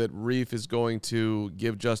feel that Reef is going to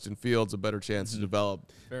give Justin Fields a better chance to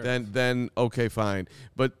develop, then okay, fine.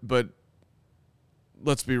 But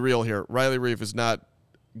let's be real here. Riley Reef is not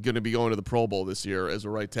going to be going to the Pro Bowl this year as a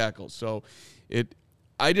right tackle. So and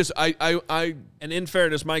in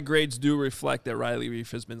fairness, my grades do reflect that Riley Reef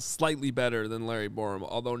has been slightly better than Larry Borom,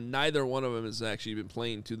 although neither one of them has actually been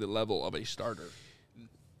playing to the level of a starter.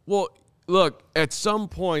 Well, look, at some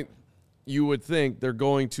point, you would think they're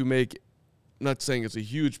going to make, not saying it's a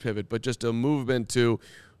huge pivot, but just a movement to,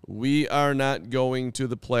 we are not going to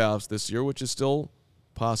the playoffs this year, which is still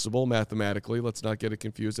possible mathematically. Let's not get it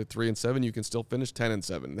confused. At 3-7, you can still finish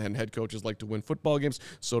 10-7. And head coaches like to win football games.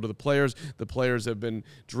 So do the players. The players have been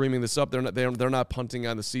dreaming this up. They're not punting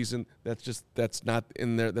on the season. That's not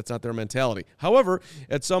in there. That's not their mentality. However,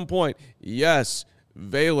 at some point, yes,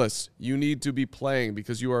 Velus, you need to be playing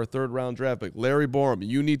because you are a 3rd-round draft pick. Larry Borom,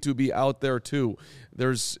 you need to be out there too.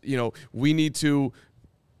 We need to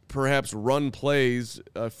perhaps run plays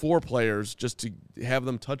for players just to have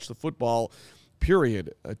them touch the football,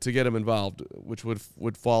 period, to get them involved, which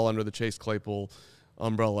would fall under the Chase Claypool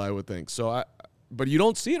umbrella, I would think. But you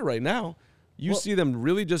don't see it right now. You see them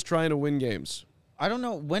really just trying to win games. I don't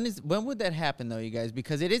know when would that happen though, you guys?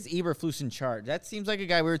 Because it is Eberflus in charge. That seems like a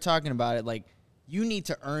guy we were talking about it like. You need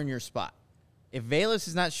to earn your spot. If Velus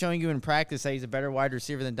is not showing you in practice that he's a better wide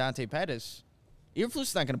receiver than Dante Pettis, Eberflus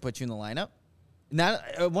is not going to put you in the lineup. Now,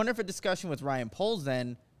 I wonder if a discussion with Ryan Poles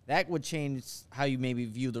then, that would change how you maybe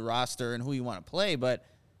view the roster and who you want to play. But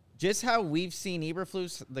just how we've seen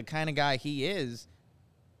Eberflus, the kind of guy he is,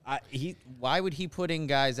 Why would he put in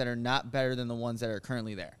guys that are not better than the ones that are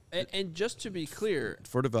currently there? And just to be clear,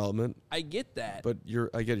 For development, I get that. but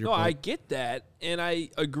I get your No, point. I get that, and I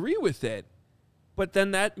agree with it. But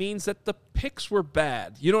then that means that the picks were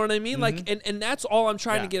bad. You know what I mean? Like, and that's all I'm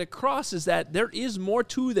trying to get across is that there is more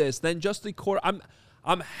to this than just the quarter.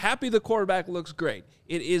 I'm happy the quarterback looks great.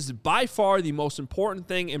 It is by far the most important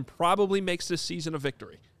thing and probably makes this season a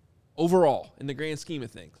victory overall in the grand scheme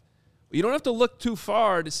of things. You don't have to look too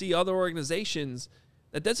far to see other organizations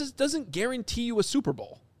that doesn't guarantee you a Super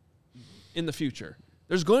Bowl in the future.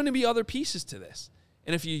 There's going to be other pieces to this.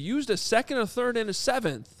 And if you used a second, a third, and a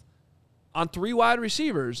seventh on 3 wide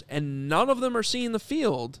receivers and none of them are seeing the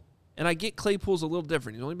field, and I get Claypool's a little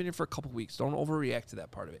different. He's only been here for a couple weeks. Don't overreact to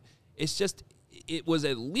that part of it. It's just, it was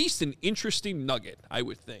at least an interesting nugget, I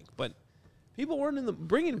would think. But people weren't in the,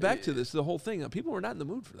 bringing back to this, the whole thing, people were not in the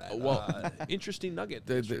mood for that. Well, interesting nugget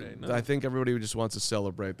yesterday. No. I think everybody just wants to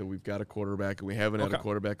celebrate that we've got a quarterback and we haven't had a Okay.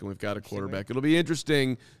 quarterback and we've got a quarterback. It'll be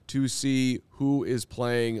interesting to see who is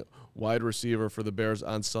playing wide receiver for the Bears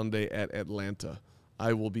on Sunday at Atlanta.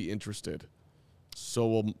 I will be interested. So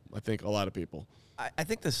will, I think, a lot of people. I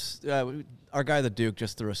think this, our guy, the Duke,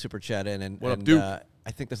 just threw a super chat in. And, What up, and, Duke?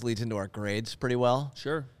 I think this leads into our grades pretty well.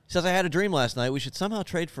 Sure. He says, I had a dream last night. We should somehow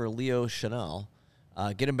trade for Leo Chanel,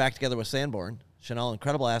 get him back together with Sanborn. Chanel,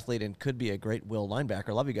 incredible athlete and could be a great will linebacker.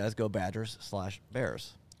 Love you guys. Go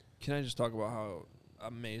Badgers/Bears. Can I just talk about how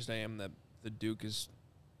amazed I am that the Duke is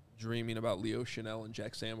dreaming about Leo Chanel and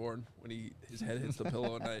Jack Sanborn when his head hits the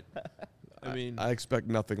pillow at night? I mean, I expect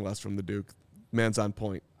nothing less from the Duke. Man's on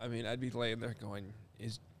point. I'd be laying there going,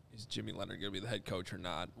 is Jimmy Leonard going to be the head coach or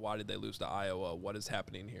not? Why did they lose to Iowa? What is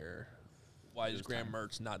happening here? Why is Graham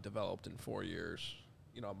Mertz not developed in 4 years?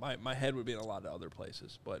 You know, my head would be in a lot of other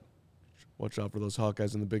places, but Watch out for those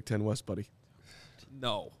Hawkeyes in the Big Ten West, buddy.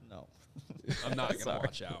 no, I'm not going to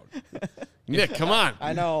watch out. Nick, come on.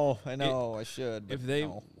 I know, I should. If but they,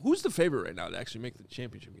 no. who's the favorite right now to actually make the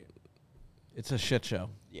championship game? It's a shit show.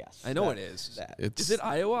 Yes, I know it is. It's Is it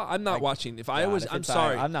Iowa? I'm not watching. If Iowa's, I'm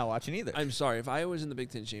sorry. I'm not watching either. I'm sorry. If Iowa's in the Big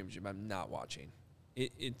Ten championship, I'm not watching.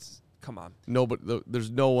 It's come on. no, but there's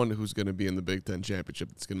no one who's going to be in the Big Ten championship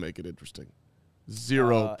that's going to make it interesting.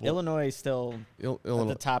 Zero. Illinois is still at Illinois.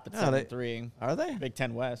 the top at No, they- 7-3. Are they? Big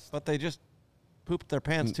Ten West. But they just pooped their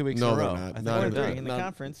pants 2 weeks No, in a they're row. not. I think Not they're even- done. 7-3 in the not-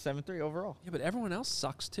 conference, 7-3 overall. Yeah, but everyone else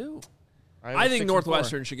sucks too. Iowa's I think 6-4.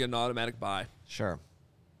 Northwestern should get an automatic bye. Sure.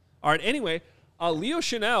 All right. Anyway, Leo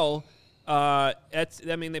Chanel. They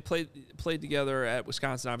played together at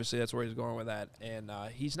Wisconsin. Obviously, that's where he's going with that. And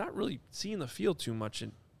he's not really seeing the field too much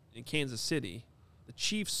in Kansas City. The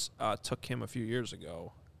Chiefs took him a few years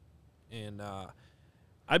ago, and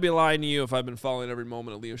I'd be lying to you if I've been following every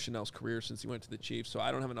moment of Leo Chanel's career since he went to the Chiefs. So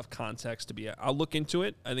I don't have enough context to be. I'll look into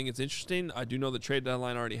it. I think it's interesting. I do know the trade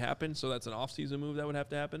deadline already happened, so that's an offseason move that would have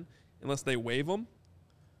to happen unless they waive him.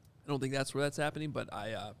 I don't think that's where that's happening, but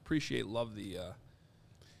I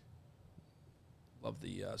love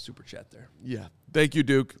the super chat there. Yeah. Thank you,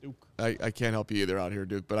 Duke. I can't help you either out here,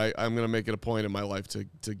 Duke, but I'm going to make it a point in my life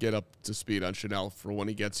to get up to speed on Chanel for when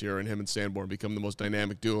he gets here and him and Sanborn become the most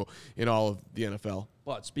dynamic duo in all of the NFL.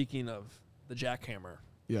 But speaking of the jackhammer,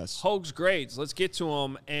 Yes. Hogs grades, let's get to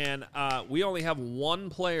them. And we only have one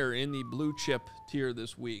player in the blue chip tier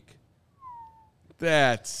this week,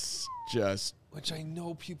 That's just which I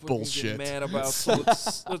know people bullshit. are going to get mad about. So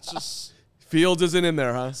let's just Fields isn't in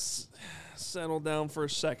there, huh? settle down for a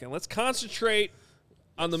second. Let's concentrate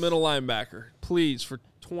on the middle linebacker, please, for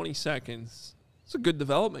 20 seconds. It's a good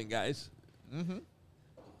development, guys. Mm-hmm.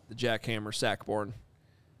 The jackhammer, Sackborn.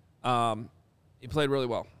 He played really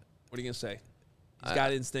well. What are you going to say? He's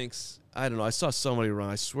got instincts. I don't know. I saw somebody run.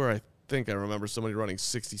 I swear I think I remember somebody running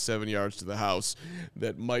 67 yards to the house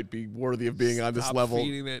that might be worthy of being on this Stop level.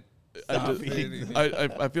 feeding it.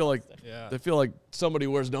 I feel like Yeah. I feel like somebody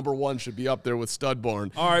who wears number 1 should be up there with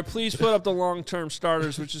Studborn. All right, please put up the long-term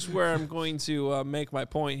starters, which is where I'm going to make my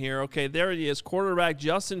point here. Okay, there he is, quarterback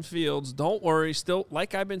Justin Fields. Don't worry, still,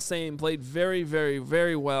 like I've been saying, played very, very,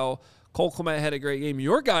 very well. Cole Kmet had a great game.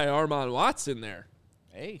 Your guy, Armon Watts, in there.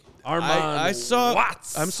 Hey, Armon I saw.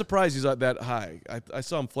 Watts. I'm surprised he's not that high. I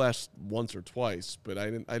saw him flash once or twice, but I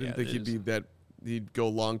didn't Yeah, think it he'd is. be that. He'd go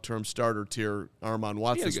long-term starter tier Armon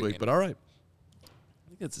Watts He had a this good week. game. But all right. I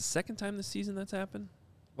think it's the second time this season that's happened.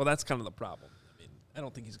 Well, that's kind of the problem. I mean, I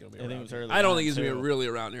don't think he's going to be I think it around. was here. early I don't on, think he's going to too. be really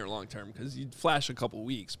around here long-term because you'd flash a couple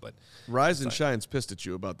weeks. But, Rise and Shine's pissed at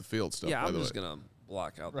you about the field stuff. yeah, by I'm the just way. going to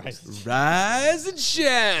block out right. this. Rise and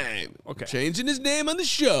Shine. Okay. Changing his name on the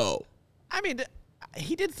show. I mean,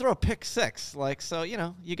 he did throw a pick 6. Like, so,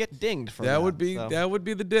 you get dinged for That would be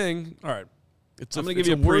the ding. All right. I'm going to give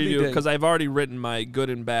you a preview because I've already written my good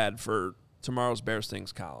and bad for tomorrow's Bears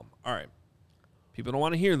Things column. All right. People don't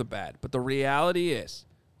want to hear the bad, but the reality is,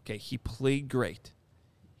 okay, he played great.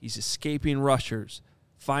 He's escaping rushers,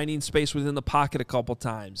 finding space within the pocket a couple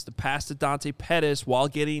times. The pass to Dante Pettis while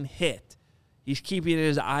getting hit. He's keeping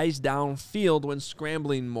his eyes downfield when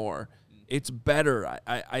scrambling more. It's better.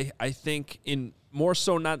 I think in more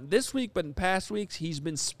so not this week, but in past weeks, he's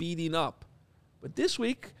been speeding up. But this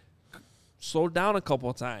week, slowed down a couple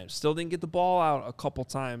of times. Still didn't get the ball out a couple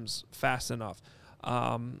times fast enough.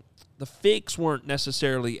 The fakes weren't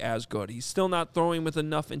necessarily as good. He's still not throwing with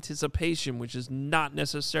enough anticipation, which is not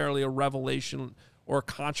necessarily a revelation or a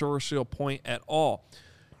controversial point at all.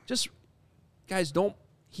 Just, guys, don't.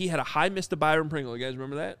 He had a high miss to Byron Pringle. You guys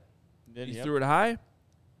remember that? He threw it high.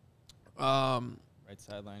 Right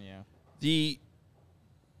sideline, yeah. The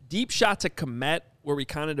deep shot to Kmet, where we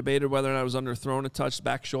kind of debated whether or not it was underthrown a touch,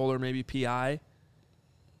 back shoulder, maybe PI.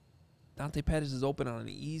 Dante Pettis is open on an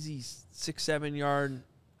easy 6-7 yard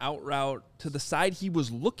out route to the side he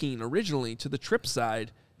was looking originally, to the trip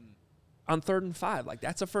side, on 3rd and 5. Like,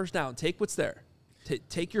 that's a first down. Take what's there.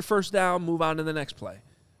 Take your first down, move on to the next play.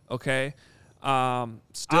 Okay?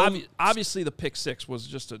 Obviously, the pick six was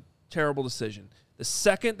just a terrible decision. The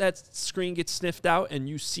second that screen gets sniffed out and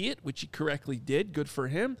you see it, which he correctly did, good for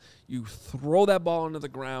him, you throw that ball into the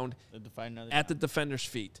ground at the defender's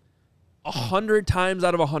feet. 100 times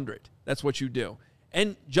out of 100, that's what you do.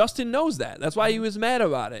 And Justin knows that. That's why he was mad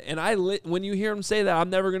about it. And when you hear him say that,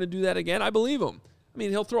 I'm never going to do that again, I believe him. I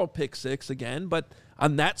mean, he'll throw a pick six again, but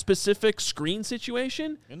on that specific screen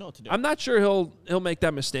situation, you know what to do. I'm not sure he'll make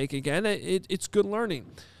that mistake again. It's good learning.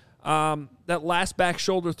 That last back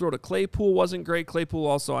shoulder throw to Claypool wasn't great. Claypool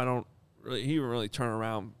also, he didn't really turn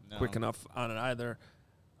around quick enough on it either.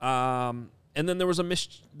 And then there was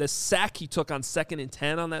the sack he took on 2nd and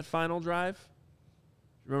 10 on that final drive.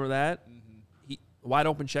 Remember that? Mm-hmm. Wide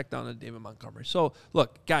open check down to David Montgomery. So,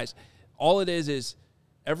 look, guys, all it is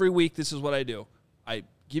every week this is what I do. I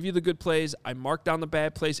give you the good plays. I mark down the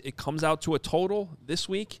bad plays. It comes out to a total this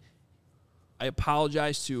week. I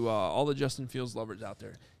apologize to all the Justin Fields lovers out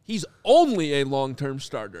there. He's only a long-term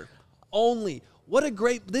starter. Only. What a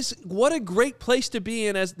great place to be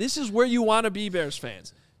in. As this is where you want to be, Bears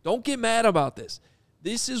fans. Don't get mad about this.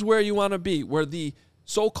 This is where you want to be, where the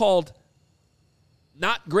so-called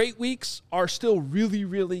not great weeks are still really,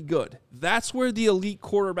 really good. That's where the elite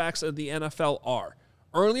quarterbacks of the NFL are.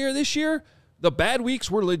 Earlier this year, the bad weeks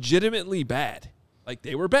were legitimately bad. Like,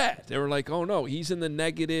 they were bad. They were like, oh, no, he's in the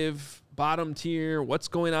negative bottom tier. What's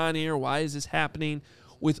going on here? Why is this happening?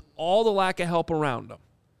 With all the lack of help around him,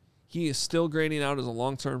 he is still grading out as a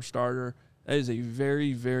long-term starter. That is a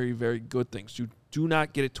very, very, very good thing. So do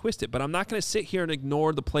not get it twisted. But I'm not going to sit here and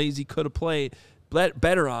ignore the plays he could have played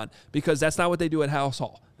better on, because that's not what they do at House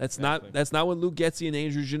Hall. That's not what Luke Getsy and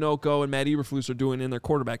Andrew Janocko and Matt Eberflus are doing in their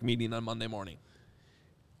quarterback meeting on Monday morning.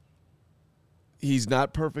 He's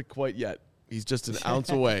not perfect quite yet. He's just an ounce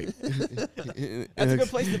away. That's a good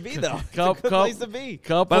place to be, though. It's a good place to be.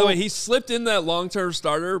 By the way, he slipped in that long-term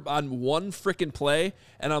starter on one freaking play,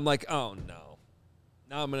 and I'm like, oh, no.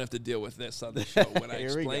 Now I'm gonna have to deal with this on the show when I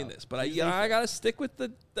explain this. But I gotta stick with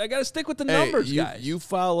the numbers, guys. You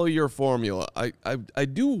follow your formula. I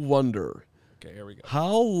do wonder. Okay, here we go.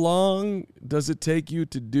 How long does it take you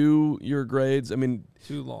to do your grades? I mean,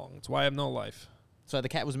 too long. That's why I have no life. So the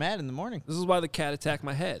cat was mad in the morning. This is why the cat attacked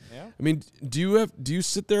my head. Yeah. I mean, do you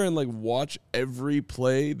sit there and like watch every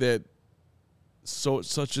play that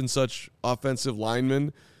such and such offensive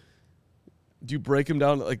lineman? Do you break him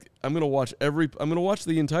down? Like, I'm gonna watch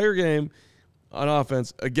the entire game on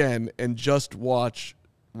offense again and just watch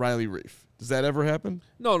Riley Reif. Does that ever happen?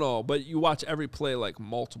 No, but you watch every play like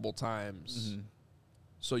multiple times,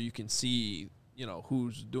 so you can see,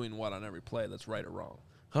 who's doing what on every play that's right or wrong.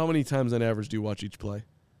 How many times on average do you watch each play?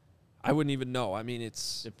 I wouldn't even know. I mean,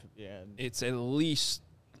 it's at least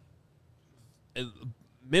a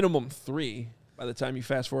minimum 3 by the time you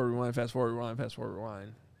fast forward, rewind, fast forward, rewind, fast forward,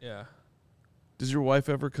 rewind. Yeah. Does your wife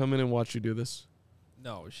ever come in and watch you do this?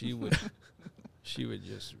 No, she would. She would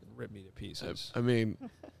just rip me to pieces. I mean,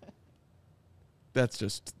 that's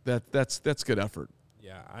good effort.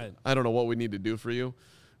 Yeah, I don't know what we need to do for you,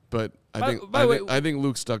 but I think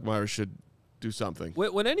Luke Stuckmeyer should do something.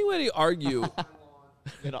 When anybody argue,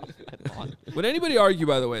 When would anybody argue,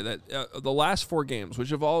 by the way, that the last 4 games, which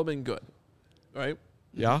have all been good, right?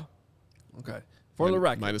 Yeah. Okay. For the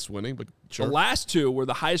record, minus winning, but sure. The last 2 were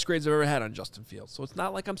the highest grades I've ever had on Justin Fields. So it's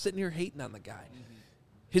not like I'm sitting here hating on the guy.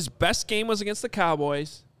 His best game was against the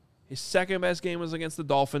Cowboys. His second best game was against the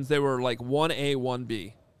Dolphins. They were like 1A,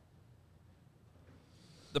 1B.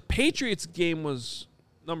 the Patriots game was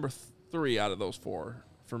number 3 out of those 4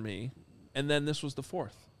 for me, and then this was the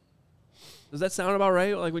 4th. Does that sound about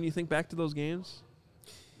right? Like when you think back to those games,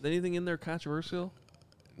 is anything in there controversial?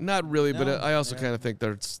 Not really, but No, I also yeah. kind of think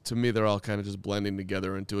to me, they're all kind of just blending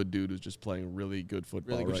together into a dude who's just playing really good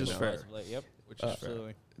football Really good, right which is now. fair. Yep. Which is fair.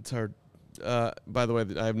 Absolutely. It's hard. By the way,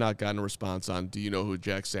 I have not gotten a response on. Do you know who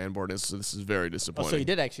Jack Sanborn is? So this is very Oh, disappointing. so you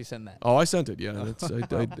did actually send that. Oh, I sent it. Yeah, that's, I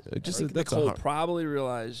just I think that's a Nicole hard. probably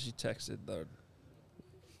realized she texted the.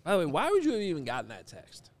 By the way, why would you have even gotten that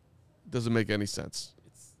text? Doesn't make any sense.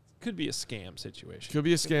 Could be a scam situation. Could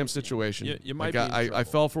be a scam situation. You might I be in I trouble.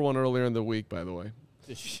 fell for one earlier in the week. By the way,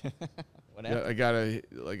 What yeah, happened?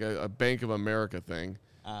 I got a Bank of America thing.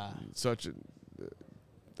 Such a.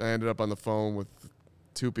 I ended up on the phone with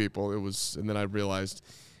 2 people. And then I realized,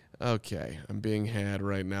 okay, I'm being had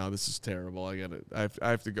right now. This is terrible. I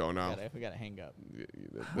have to go now. We gotta hang up.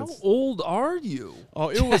 How old are you? Oh,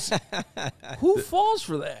 it was. Who falls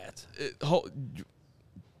for that?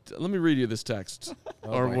 Let me read you this text.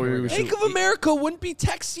 Or boy, we here we go. should- Bank of America wouldn't be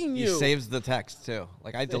texting He you. saves the text too.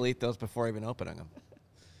 Like I delete those before even opening them.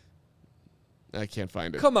 I can't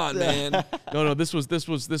find it. Come on, man. No. This was.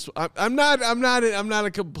 I'm not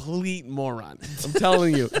a complete moron. I'm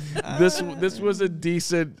telling you, this was a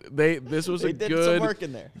decent. This was a They did good, some work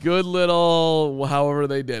in there. good little. However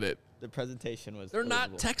they did it. The presentation was. They're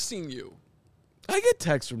not believable. texting you. I get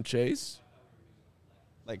texts from Chase.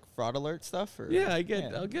 like fraud alert stuff. Or Yeah, I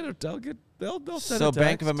get. I'll get it. They'll send So a text.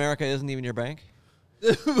 Bank of America isn't even your bank?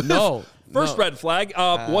 No. First no. red flag.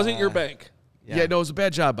 Wasn't your bank. Yeah, no, it was a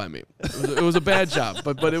bad job by me. It was a bad job,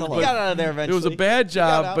 but it You got out of there It was a eventually. bad You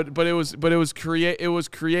got job, out. but it was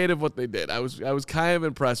creative what they did. I was kind of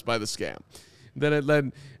impressed by the scam.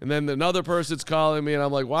 And then another person's calling me, and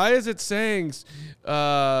I'm like, why is it saying?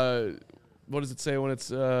 What does it say when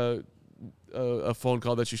it's a phone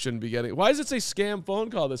call that you shouldn't be getting? Why does it say scam phone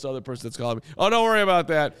call? This other person that's calling me. Oh, don't worry about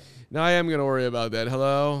that. No, I am gonna worry about that.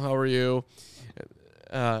 Hello, how are you?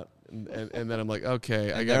 And then I'm like,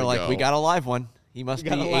 okay, I And gotta they're like, go. we got a live one. He must be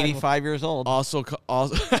got a live one. 85 years old. Also,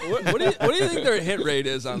 What do you think their hit rate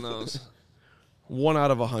is on those? 1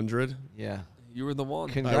 out of 100. Yeah. You were the one.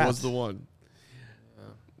 Congrats. I was the one.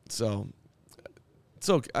 So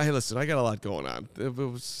hey, listen, I got a lot going on. It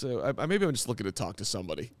was, maybe I'm just looking to talk to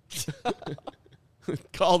somebody.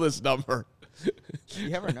 Call this number.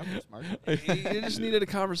 You have our numbers, Mark. You just needed a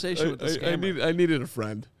conversation with the scammer. I needed a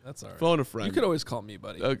friend. That's all right. Phone a friend. You could always call me,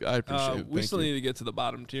 buddy. Okay, I appreciate it. We Thank still you. need to get to the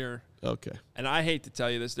bottom tier. Okay. And I hate to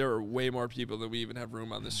tell you this, there are way more people than we even have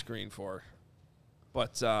room on this screen for.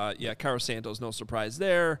 But, yeah, Cairo Santos, no surprise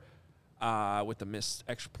there. With the missed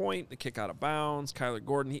extra point, the kick out of bounds. Kyler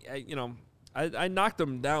Gordon, I knocked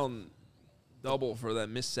him down double for that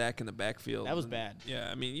missed sack in the backfield. That was bad. Yeah,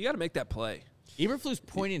 I mean, you got to make that play. Eberflus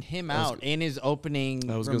pointed him out in his opening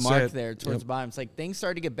I was gonna say remark it. there towards Yep. the bottom. It's like things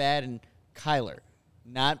started to get bad, and Kyler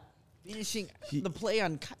not finishing the play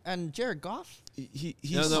on Jared Goff.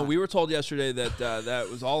 No, we were told yesterday that that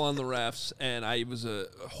was all on the refs, and I was a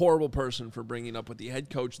horrible person for bringing up what the head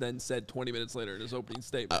coach then said 20 minutes later in his opening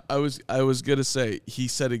statement. I was gonna say he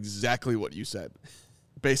said exactly what you said.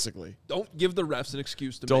 Basically, Don't give the refs an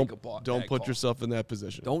excuse to make a ball. don't bad put call. yourself in that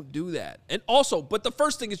position. Don't do that. And also, but the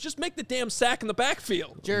first thing is just make the damn sack in the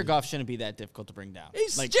backfield. Jared Goff shouldn't be that difficult to bring down.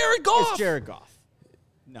 He's Jared Goff. It's Jared Goff.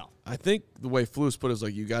 No. I think the way Flus put it is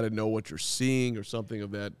like you got to know what you're seeing or something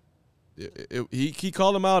of that. He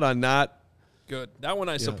called him out on not. Good. That one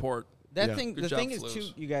I support. That Yeah. thing, Good the job, thing is Flus. too,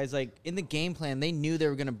 you guys, like in the game plan, they knew they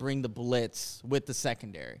were going to bring the blitz with the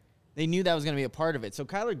secondary. They knew that was going to be a part of it. So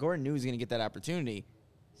Kyler Gordon knew he was going to get that opportunity.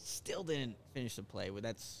 Still didn't finish the play. But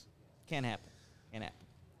that's can't happen. Can't happen.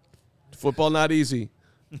 Football not easy.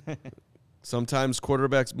 Sometimes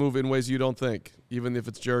quarterbacks move in ways you don't think, even if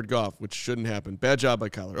it's Jared Goff, which shouldn't happen. Bad job by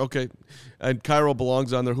Kyler. Okay, and Cairo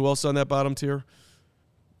belongs on there. Who else on that bottom tier?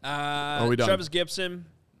 Are we done? Travis Gibson.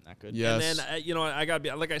 Not good. Yes. And then, I got to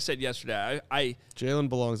be, like I said yesterday, I Jalen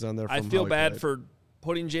belongs on there. I from feel how he bad played. for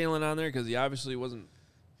putting Jalen on there because he obviously wasn't.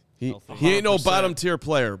 He ain't no 100%. bottom tier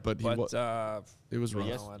player, but he But was. It was rough.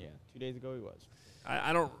 Yes, yeah. 2 days ago he was.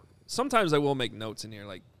 I don't. Sometimes I will make notes in here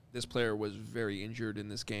like this player was very injured in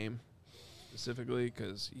this game, specifically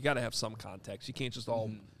because you got to have some context. You can't just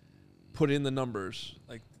all put in the numbers,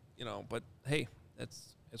 But hey,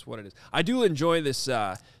 it's what it is. I do enjoy this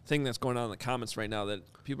thing that's going on in the comments right now that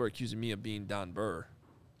people are accusing me of being Don Burr.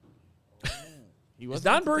 He Is was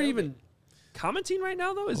Don Burr even commenting right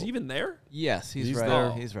now though? Is he even there? Yes, he's He's right there.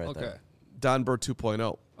 there. He's right Okay. there. Don Burr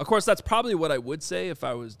 2.0. Of course, that's probably what I would say if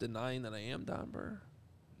I was denying that I am Don Burr.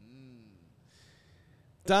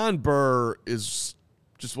 Don Burr is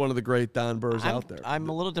Just one of the great Don Burrs out there. I'm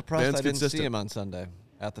a little depressed Dan's I didn't consistent. see him on Sunday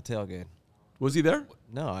at the tailgate. Was he there?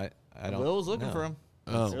 No, I don't. Will was looking no. for him.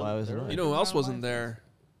 That's why I was annoyed. You know who else wasn't there?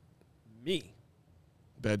 Me.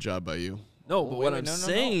 Bad job by you. No, but what wait, I'm no.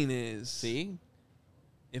 saying is, See?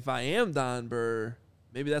 if I am Don Burr,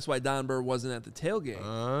 maybe that's why Don Burr wasn't at the tailgate.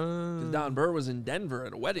 Because Don Burr was in Denver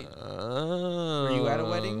at a wedding. Were you at a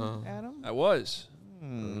wedding, Adam? I was.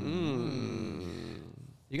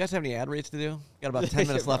 You guys have any ad reads to do? Got about 10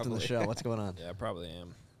 minutes left in the Probably. show. What's going on? Yeah, I probably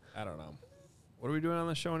am. I don't know. What are we doing on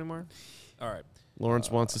the show anymore? All right. Lawrence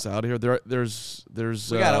wants us out of here. There's.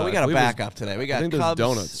 We got a backup today. We got think there's Cubs.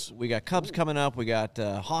 donuts. We got Cubs coming up. We got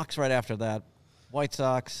Hawks right after that. White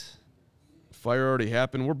Sox. Fire already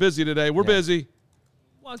happened. We're busy today. We're busy.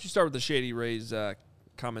 Why don't you start with the Shady Rays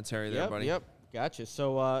commentary there, buddy? Yep. Gotcha.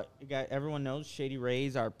 So everyone knows Shady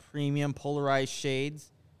Rays are premium polarized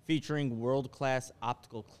shades featuring world-class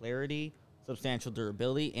optical clarity, substantial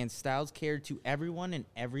durability, and styles catered to everyone in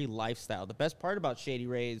every lifestyle. The best part about Shady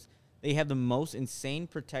Rays, they have the most insane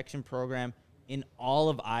protection program in all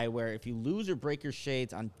of eyewear. If you lose or break your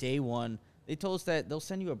shades on day one, they told us that they'll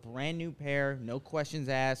send you a brand new pair, no questions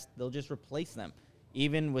asked. They'll just replace them.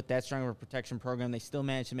 Even with that strong of a protection program, they still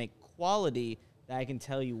manage to make quality that I can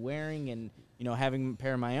tell you wearing and, having a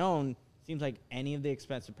pair of my own seems like any of the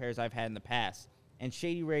expensive pairs I've had in the past. And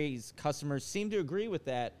Shady Rays customers seem to agree with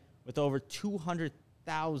that with over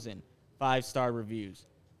 200,000 5-star reviews.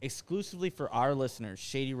 Exclusively for our listeners,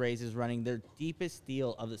 Shady Rays is running their deepest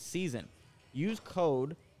deal of the season. Use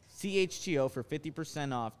code CHGO for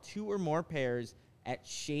 50% off 2 or more pairs at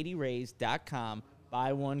shadyrays.com.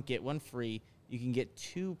 Buy one, get one free. You can get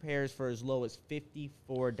 2 pairs for as low as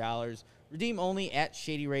 $54. Redeem only at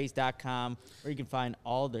shadyrays.com, where you can find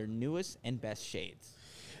all their newest and best shades.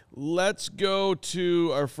 Let's go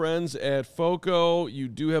to our friends at FOCO. You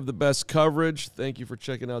do have the best coverage. Thank you for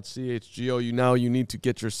checking out CHGO. You need to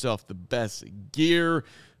get yourself the best gear.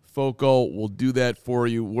 FOCO will do that for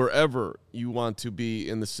you wherever you want to be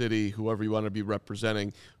in the city, whoever you want to be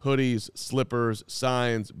representing. Hoodies, slippers,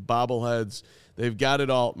 signs, bobbleheads. They've got it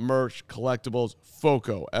all. Merch, collectibles,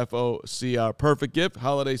 FOCO, F-O-C-R. Perfect gift,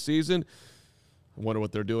 holiday season. I wonder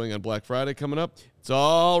what they're doing on Black Friday coming up. It's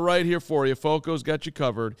all right here for you. FOCO's got you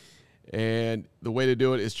covered. And the way to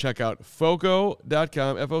do it is check out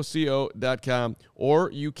FOCO.com, F-O-C-O.com,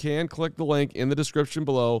 or you can click the link in the description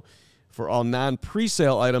below. For all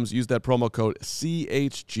non-presale items, use that promo code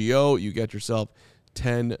CHGO. You get yourself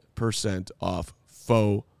 10% off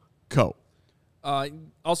FOCO.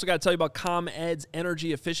 Also got to tell you about ComEd's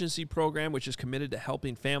energy efficiency program, which is committed to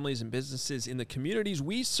helping families and businesses in the communities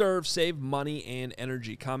we serve save money and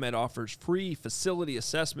energy. ComEd offers free facility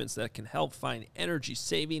assessments that can help find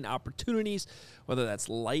energy-saving opportunities, whether that's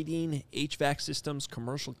lighting, HVAC systems,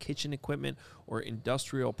 commercial kitchen equipment, or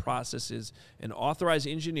industrial processes. An authorized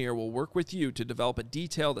engineer will work with you to develop a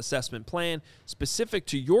detailed assessment plan specific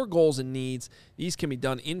to your goals and needs. These can be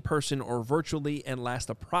done in person or virtually and last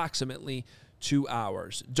approximately 2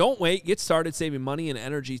 hours. Don't wait. Get started saving money and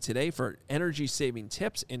energy today. For energy-saving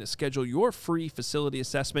tips and to schedule your free facility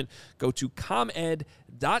assessment, go to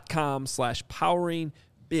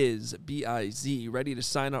comed.com/poweringbiz, B-I-Z. Ready to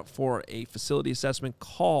sign up for a facility assessment?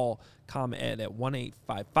 Call ComEd at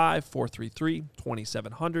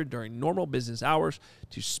 1-855-433-2700 during normal business hours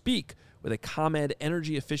to speak with a ComEd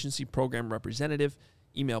Energy Efficiency Program representative.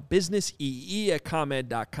 Email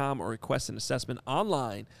businessee@comed.com or request an assessment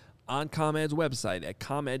online on ComEd's website at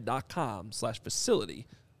comed.com/facility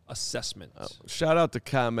assessment. Shout out to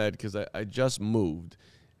ComEd because I just moved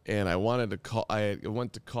and I wanted to call. I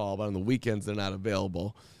went to call, but on the weekends they're not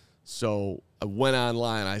available. So I went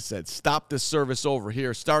online. I said, stop this service over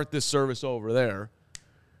here. Start this service over there.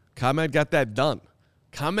 ComEd got that done.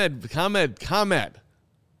 ComEd.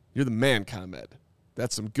 You're the man, ComEd.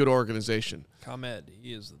 That's some good organization. ComEd,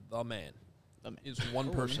 he is the man. He's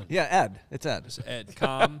one person. Yeah, Ed. It's Ed. It's Ed.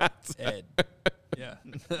 Ed. Yeah,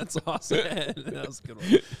 that's awesome. Ed. That was a good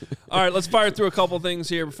one. All right, let's fire through a couple things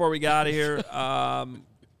here before we get out of here.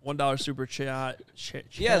 $1 super chat.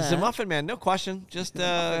 Yeah, the Muffin Man, no question. Just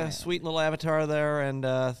sweet little avatar there, and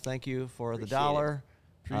thank you for the dollar.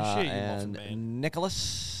 Appreciate you, and Muffin Man.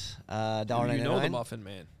 Nicholas, $1.99. You know the Muffin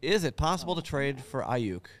Man. Is it possible to trade for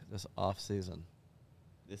Ayuk this offseason?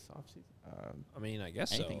 This offseason? I mean, I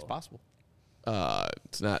guess Anything's so. possible.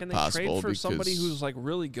 It's not Can they possible trade for because somebody who's like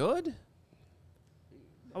really good?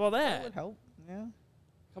 How about That that? would help. Yeah.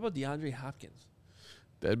 How about DeAndre Hopkins?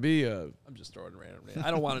 that'd be I'm just throwing randomly.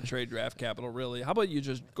 I don't want to trade draft capital, really. How about you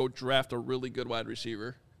just go draft a really good wide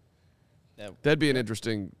receiver? That'd be an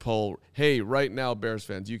interesting poll. Hey, right now, Bears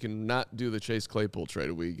fans, you cannot do the Chase Claypool trade.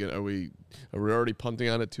 Are we already punting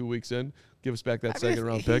on it 2 weeks in? Give us back that second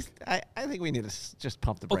round pick. I think we need to just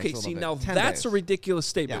pump the brakes Okay, a little see, bit. now 10 that's days. a ridiculous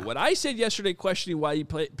statement. Yeah. What I said yesterday questioning why you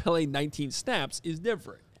play 19 snaps is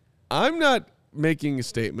different. I'm not making a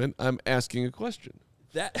statement. I'm asking a question.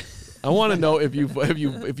 That I want to know if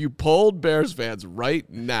you polled Bears fans right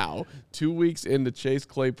now, 2 weeks into Chase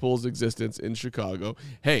Claypool's existence in Chicago.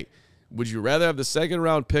 Hey, would you rather have the second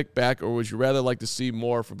round pick back, or would you rather like to see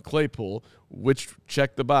more from Claypool? Which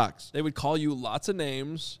check the box? they would call you lots of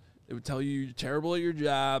names. They would tell you you're terrible at your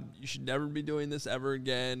job. You should never be doing this ever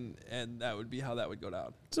again, and that would be how that would go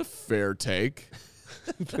down. It's a fair take.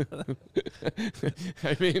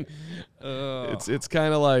 I mean, it's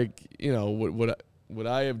kind of like, would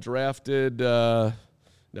I have drafted?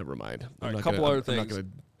 Never mind. All right, not a couple gonna- other I'm not things. gonna-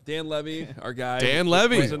 Dan Levy, our guy. Dan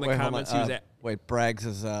Levy. was in the Wait, hold comments. on. He was at, Wait, Braggs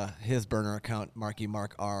is his burner account, Marky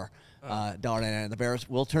Mark R. $1.99. The Bears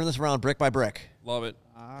will turn this around brick by brick. love it.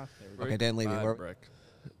 There we go. Okay, Dan Levy. Bad where- brick.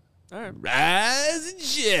 All right. Rise and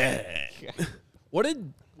shine. What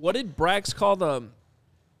did Brax call the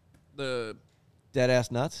Dead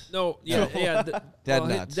ass nuts. no yeah Dead his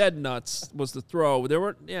nuts. dead nuts was the throw. There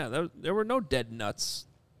were no dead nuts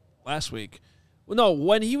last week. Well, no,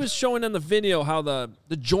 when he was showing in the video how the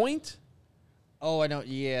joint, Oh, I know.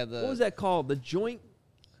 Yeah, what was that called? The joint.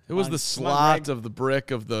 It was Come the on, slot Greg. of the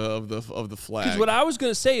brick of the flag. Because what I was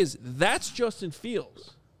going to say is that's Justin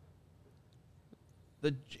Fields.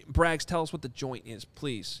 Braggs, tell us what the joint is,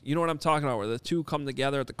 please. You know what I'm talking about, where the two come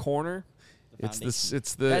together at the corner. it's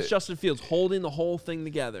the That's Justin Fields holding the whole thing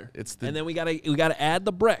together. It's the- and then we gotta add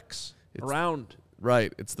the bricks around.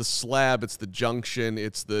 right. It's the slab. It's the junction.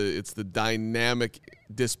 It's the dynamic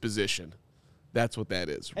disposition. That's what that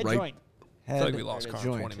is. Head right. joint. I feel like we lost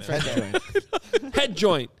Carl in joint. 20 minutes. Head joint. Head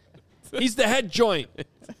joint. He's the head joint,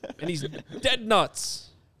 and he's dead nuts.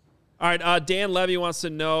 All right, Dan Levy wants to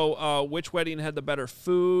know which wedding had the better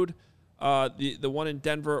food, the one in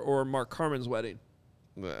Denver or Mark Carmen's wedding.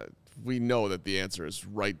 We know that the answer is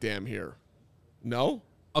right damn here. No?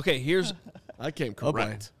 Okay, here's I came Oh, boy.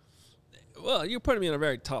 correct. well, you're putting me in a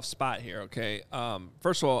very tough spot here. Okay,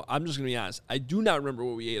 first of all, I'm just gonna be honest. I do not remember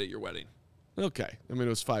what we ate at your wedding. Okay. I mean, it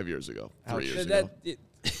was 5 years ago. 3 Ouch. years That- ago.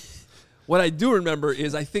 what I do remember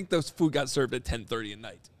is I think those food got served at 10:30 at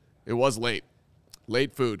night. It was late.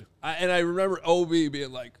 Late food. And I remember OB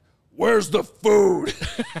being like, "Where's the food?"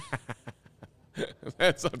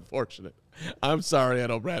 That's unfortunate. I'm sorry, Ed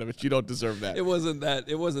O'Bradovich. You don't deserve that. It wasn't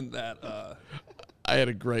that. I had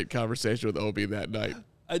a great conversation with Obi that night.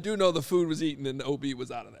 I do know the food was eaten and OB was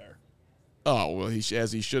out of there. Oh, well,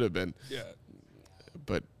 as he should have been. Yeah.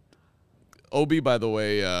 But Obi, by the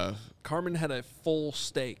way, Carmen had a full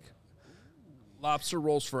steak. Lobster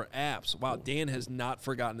rolls for apps. Wow, Dan has not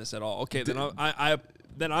forgotten this at all. Okay,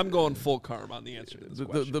 then I'm going full Carm on the answer to this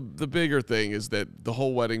question. the bigger thing is that the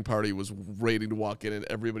whole wedding party was waiting to walk in, and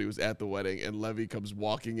everybody was at the wedding, and Levy comes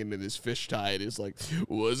walking in his fish tie and is like,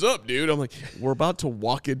 "What's up, dude?" I'm like, "We're about to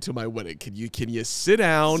walk into my wedding. Can you sit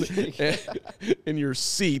down in your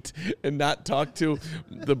seat and not talk to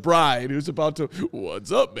the bride who's about to?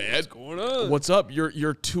 What's up, man? What's going on? What's up?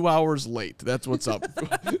 You're 2 hours late. That's what's up."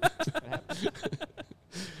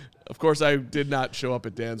 Of course, I did not show up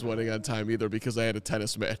at Dan's wedding on time either because I had a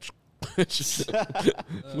tennis match.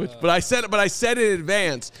 But I said in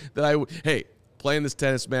advance that hey, playing this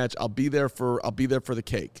tennis match, I'll be there for the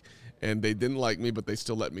cake. And they didn't like me, but they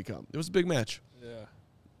still let me come. It was a big match. Yeah.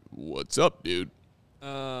 What's up, dude?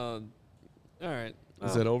 All right.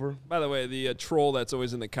 Is that over? By the way, the troll that's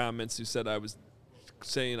always in the comments who said I was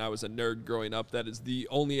saying I was a nerd growing up, that is the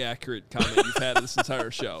only accurate comment you've had this entire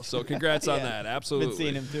show. So congrats on that. Absolutely. Been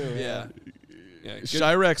seeing him too. Yeah. Yeah. good-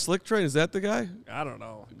 Chirac Slick Train, is that the guy? I don't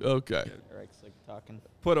know. Okay. Eric's like talking.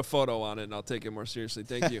 Put a photo on it and I'll take it more seriously.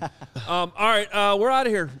 Thank you. All right. We're out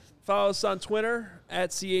of here. Follow us on Twitter at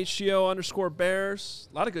 @CHGO_Bears.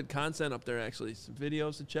 A lot of good content up there, actually. Some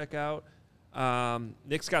videos to check out.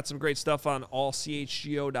 Nick's got some great stuff on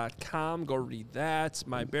allchgo.com. Go read that.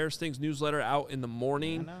 My Bears Things newsletter out in the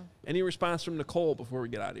morning. I know. Any response from Nicole before we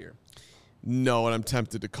get out of here? No, and I'm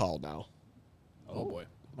tempted to call now. Oh, boy.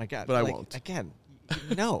 My God. But I won't. Again,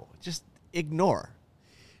 no, just ignore.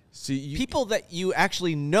 See, People that you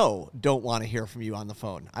actually know don't want to hear from you on the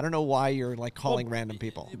phone. I don't know why you're like calling random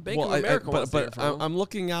people. Bank of America wants to hear but from him. I'm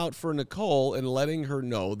looking out for Nicole and letting her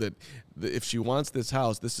know that if she wants this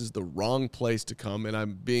house, this is the wrong place to come, and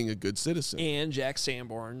I'm being a good citizen. And Jack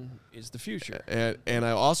Sanborn is the future. And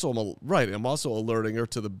I also I'm also alerting her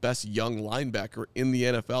to the best young linebacker in the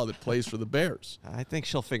NFL that plays for the Bears. I think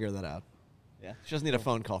she'll figure that out. Yeah. She doesn't need a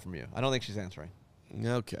phone call from you. I don't think she's answering.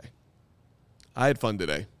 Okay. I had fun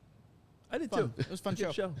today. I did Fun. too. It was a fun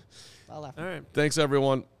Good show. I laughed. All right. Thanks,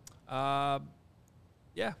 everyone. Yeah.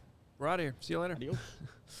 We're out of here. See you later. Adios.